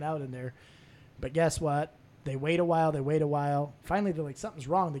 He's hanging out in there. But guess what? They wait a while. Finally, they're like, something's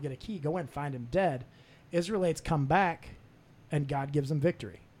wrong. They get a key, go in, find him dead. Israelites come back, and God gives them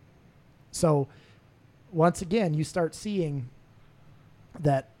victory. So, once again, you start seeing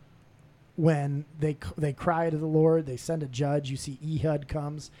that when they cry to the Lord, they send a judge. You see Ehud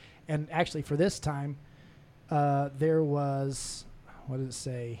comes. And actually, for this time, there was, what does it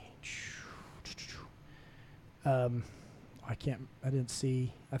say? I didn't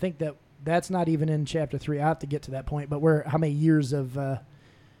see. I think that's not even in chapter 3. I have to get to that point. But how many years of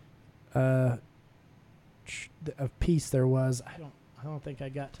peace there was? I don't think I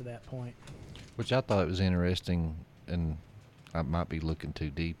got to that point. Which I thought was interesting, and I might be looking too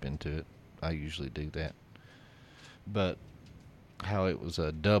deep into it. I usually do that. But how it was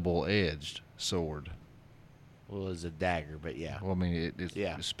a double-edged sword. Well, it was a dagger, but yeah. Well, I mean, it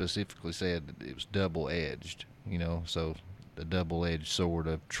Yeah. specifically said that it was double-edged, so the double-edged sword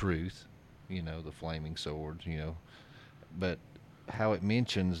of truth, the flaming sword, but how it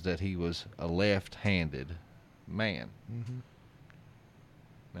mentions that he was a left-handed man.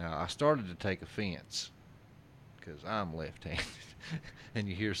 Now, I started to take offense because I'm left-handed. And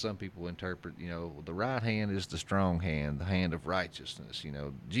you hear some people interpret, the right hand is the strong hand, the hand of righteousness.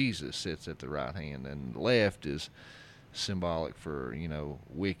 Jesus sits at the right hand, and the left is symbolic for,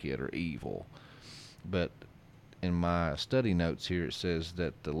 wicked or evil. But in my study notes here, it says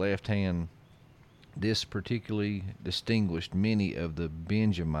that the left hand, this particularly distinguished many of the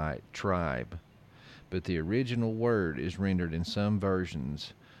Benjamite tribe. But the original word is rendered in some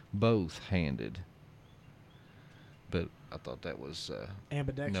versions both-handed. But I thought that was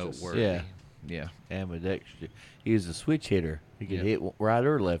Ambidextrous. noteworthy. Yeah. Ambidextrous. He was a switch hitter. He could Yep. hit right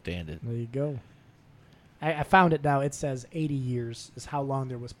or left-handed. There you go. I found it now. It says 80 years is how long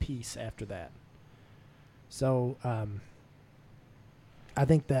there was peace after that. So I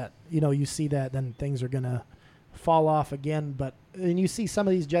think that, you see that, then things are going to fall off again. And you see some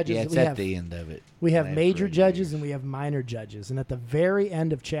of these judges. Yeah, it's at the end of it. We have After major 80 judges years. and we have minor judges. And at the very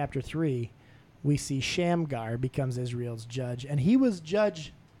end of chapter 3, we see Shamgar becomes Israel's judge. And he was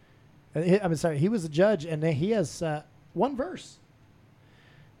judge. He was a judge, and he has one verse.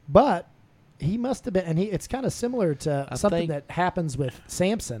 But he must have been, and it's kind of similar to something that happens with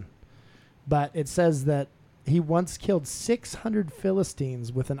Samson. But it says that he once killed 600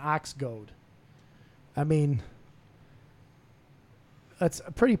 Philistines with an ox goad. I mean, that's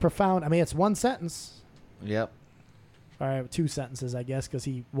pretty profound. I mean, it's one sentence. Yep. All right, 2 sentences, I guess, because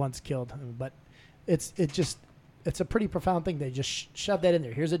he once killed him. But it's a pretty profound thing. They just shove that in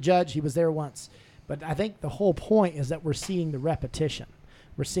there. Here's a judge. He was there once. But I think the whole point is that we're seeing the repetition.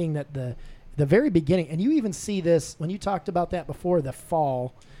 We're seeing that the very beginning, and you even see this when you talked about that before, the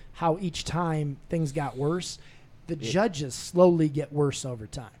fall, how each time things got worse. The judges slowly get worse over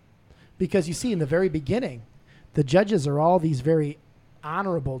time. Because you see in the very beginning, the judges are all these very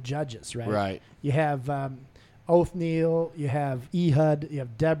honorable judges, right? Right. You have Othniel, you have Ehud, you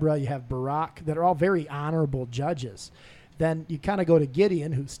have Deborah, you have Barak, that are all very honorable judges. Then you kind of go to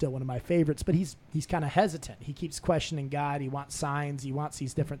Gideon, who's still one of my favorites, but he's kind of hesitant. He keeps questioning God. He wants signs. He wants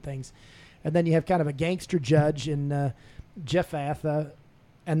these different things. And then you have kind of a gangster judge in Jephthah,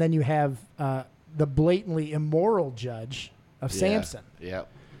 and then you have the blatantly immoral judge of Samson. Yep.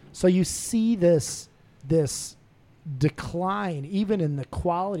 So you see this decline even in the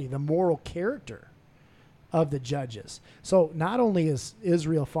quality, the moral character of the judges. So not only is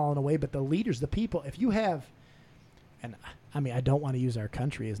Israel fallen away, but the leaders, the people, if you have, and I mean, I don't want to use our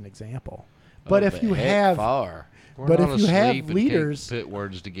country as an example, but if you have, We're but not if you asleep have and can't leaders, put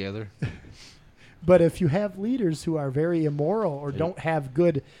words together. but if you have leaders who are very immoral or don't have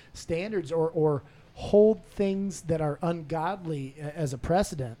good standards or hold things that are ungodly as a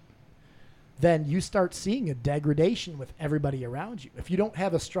precedent, then you start seeing a degradation with everybody around you. If you don't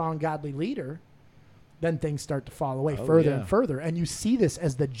have a strong godly leader, then things start to fall away further and further. And you see this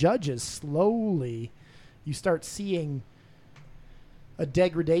as the judges slowly, you start seeing a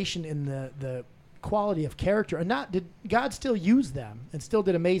degradation in the quality of character. And did God still use them and still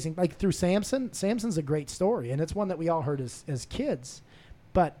did amazing, like through Samson. Samson's a great story, and it's one that we all heard as kids.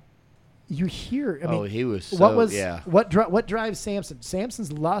 But you hear, I mean, he was what drives Samson?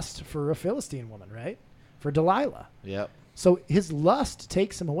 Samson's lust for a Philistine woman, right? For Delilah. Yep. So his lust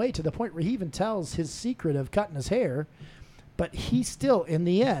takes him away to the point where he even tells his secret of cutting his hair, but he still, in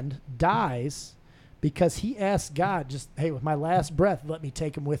the end, dies because he asks God, just, hey, with my last breath, let me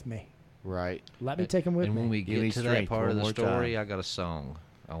take him with me. Right. Let me take him with And me. when we Give me get to that strength part one of the more story, time. I got a song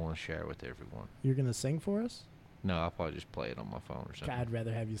I want to share with everyone. You're going to sing for us? No, I'll probably just play it on my phone or something. I'd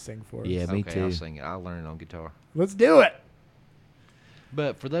rather have you sing for us. Yeah, me Okay, too. I'll sing it. I'll learn it on guitar. Let's do it.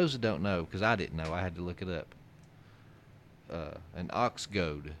 But for those that don't know, because I didn't know, I had to look it up. An ox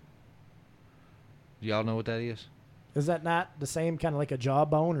goad. Do y'all know what that is? Is that not the same kind of like a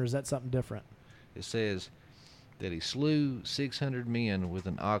jawbone, or is that something different? It says that he slew 600 men with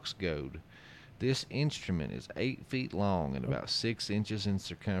an ox goad. This instrument is 8 feet long and about 6 inches in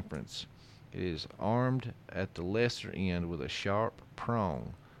circumference. It is armed at the lesser end with a sharp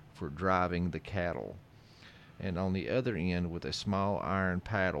prong for driving the cattle, and on the other end with a small iron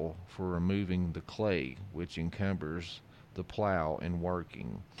paddle for removing the clay which encumbers the plow in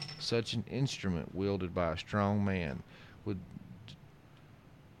working. Such an instrument wielded by a strong man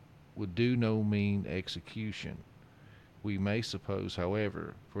would do no mean execution. We may suppose,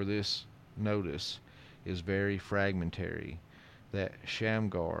 however, for this notice is very fragmentary, that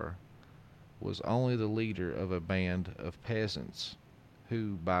Shamgar was only the leader of a band of peasants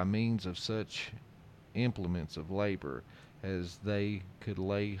who, by means of such implements of labor as they could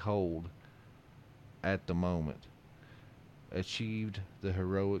lay hold at the moment, achieved the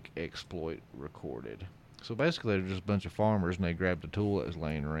heroic exploit recorded. So basically, they're just a bunch of farmers, and they grabbed a tool that was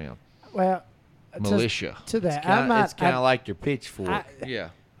laying around. Well, Militia. To that, I'm not. It's kind of like your pitchfork. Yeah.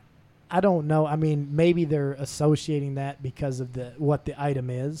 I don't know. I mean, maybe they're associating that because of what the item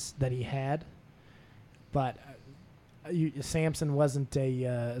is that he had, but Samson wasn't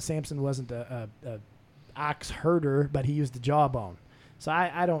a ox herder, but he used the jawbone. So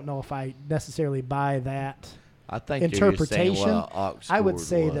I don't know if I necessarily buy that I think interpretation. You're just saying what ox I would gourd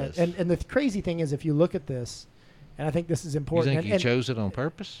say was. that, and the crazy thing is, if you look at this, and I think this is You important. think he chose it on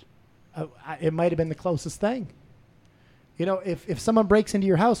purpose? It might have been the closest thing. You know, if someone breaks into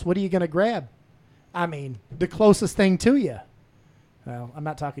your house, what are you going to grab? I mean, the closest thing to you. Well, I'm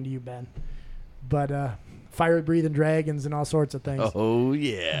not talking to you, Ben, but fire-breathing dragons and all sorts of things. Oh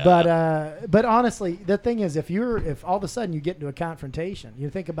yeah. But honestly, the thing is, if all of a sudden you get into a confrontation, you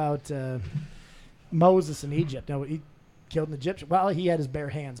think about Moses in Egypt. No, he killed an Egyptian. Well, he had his bare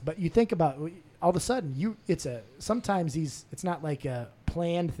hands. But you think about all of a sudden sometimes it's not like a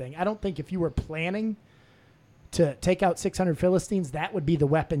planned thing. I don't think if you were planning to take out 600 Philistines, that would be the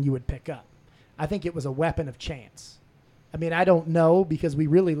weapon you would pick up. I think it was a weapon of chance. I mean, I don't know, because we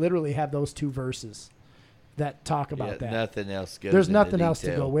really literally have those two verses that talk about that. Nothing else goes. There's into nothing else to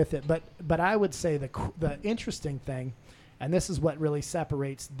detail. go with it. But I would say the interesting thing, and this is what really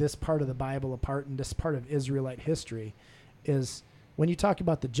separates this part of the Bible apart and this part of Israelite history, is when you talk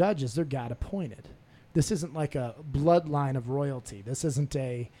about the judges, they're God appointed. This isn't like a bloodline of royalty. This isn't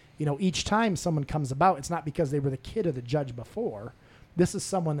each time someone comes about, it's not because they were the kid of the judge before. This is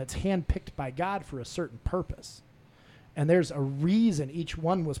someone that's handpicked by God for a certain purpose. And there's a reason each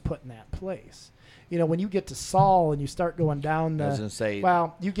one was put in that place. You know, when you get to Saul and you start going down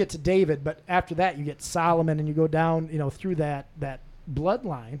you get to David, but after that you get Solomon and you go down, through that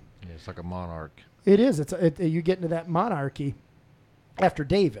bloodline. Yeah, it's like a monarch. It is. You get into that monarchy after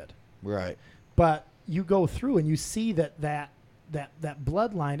David. Right. But you go through and you see that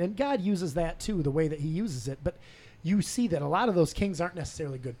bloodline, and God uses that too, the way that he uses it. But you see that a lot of those kings aren't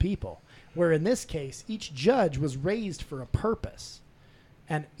necessarily good people, where in this case, each judge was raised for a purpose.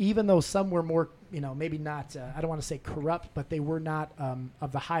 And even though some were more, maybe not, I don't want to say corrupt, but they were not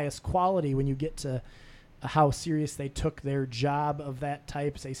of the highest quality when you get to how serious they took their job of that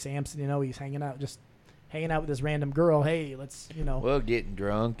type. Say Samson, he's hanging out with this random girl. Hey, let's, Well, getting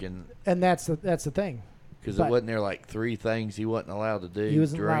drunk and that's the thing. Because it wasn't there like three things he wasn't allowed to do. He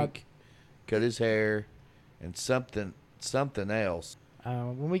wasn't drink, cut his hair, and something else.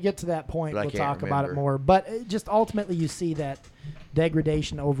 When we get to that point, But I we'll can't talk about it remember. more. But just ultimately, you see that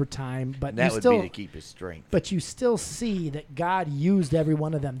degradation over time. But And that you would still, be to keep his strength. But you still see that God used every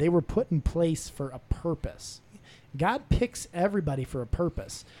one of them. They were put in place for a purpose. God picks everybody for a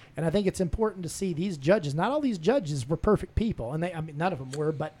purpose. And I think it's important to see these judges. Not all these judges were perfect people, and none of them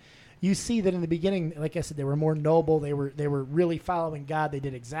were. But you see that in the beginning, like I said, they were more noble. They were really following God. They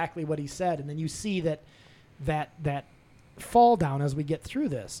did exactly what he said. And then you see that fall down as we get through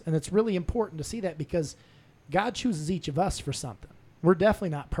this. And it's really important to see that, because God chooses each of us for something. We're definitely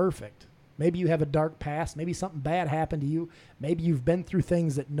not perfect. Maybe you have a dark past. Maybe something bad happened to you. Maybe you've been through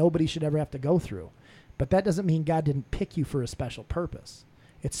things that nobody should ever have to go through. But that doesn't mean God didn't pick you for a special purpose.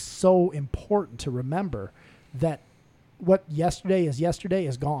 It's so important to remember that what yesterday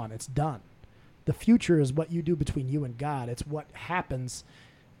is gone. It's done. The future is what you do between you and God. It's what happens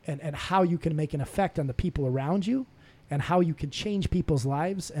and how you can make an effect on the people around you, and how you can change people's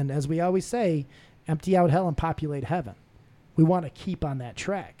lives. And as we always say, empty out hell and populate heaven. We want to keep on that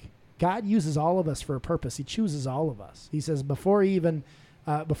track. God uses all of us for a purpose. He chooses all of us. He says before he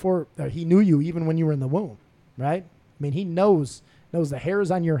knew you even when you were in the womb, right? I mean, he knows the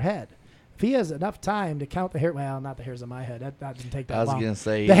hairs on your head. If he has enough time to count the hair, well, not the hairs on my head. That didn't take that long. I was going to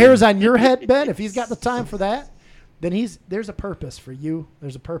say. The hairs on your head, Ben, if he's got the time for that, then there's a purpose for you.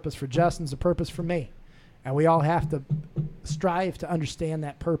 There's a purpose for Justin. There's a purpose for me. And we all have to strive to understand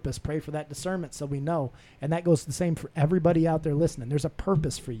that purpose, pray for that discernment so we know. And that goes the same for everybody out there listening. There's a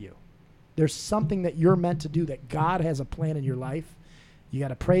purpose for you. There's something that you're meant to do, that God has a plan in your life. You got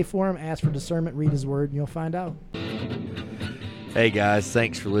to pray for him, ask for discernment, read his word, and you'll find out. Hey, guys,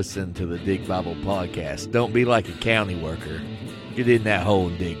 thanks for listening to the Dig Bible Podcast. Don't be like a county worker. Get in that hole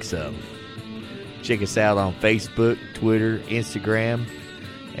and dig some. Check us out on Facebook, Twitter, Instagram,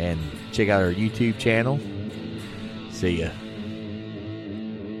 and check out our YouTube channel. See ya.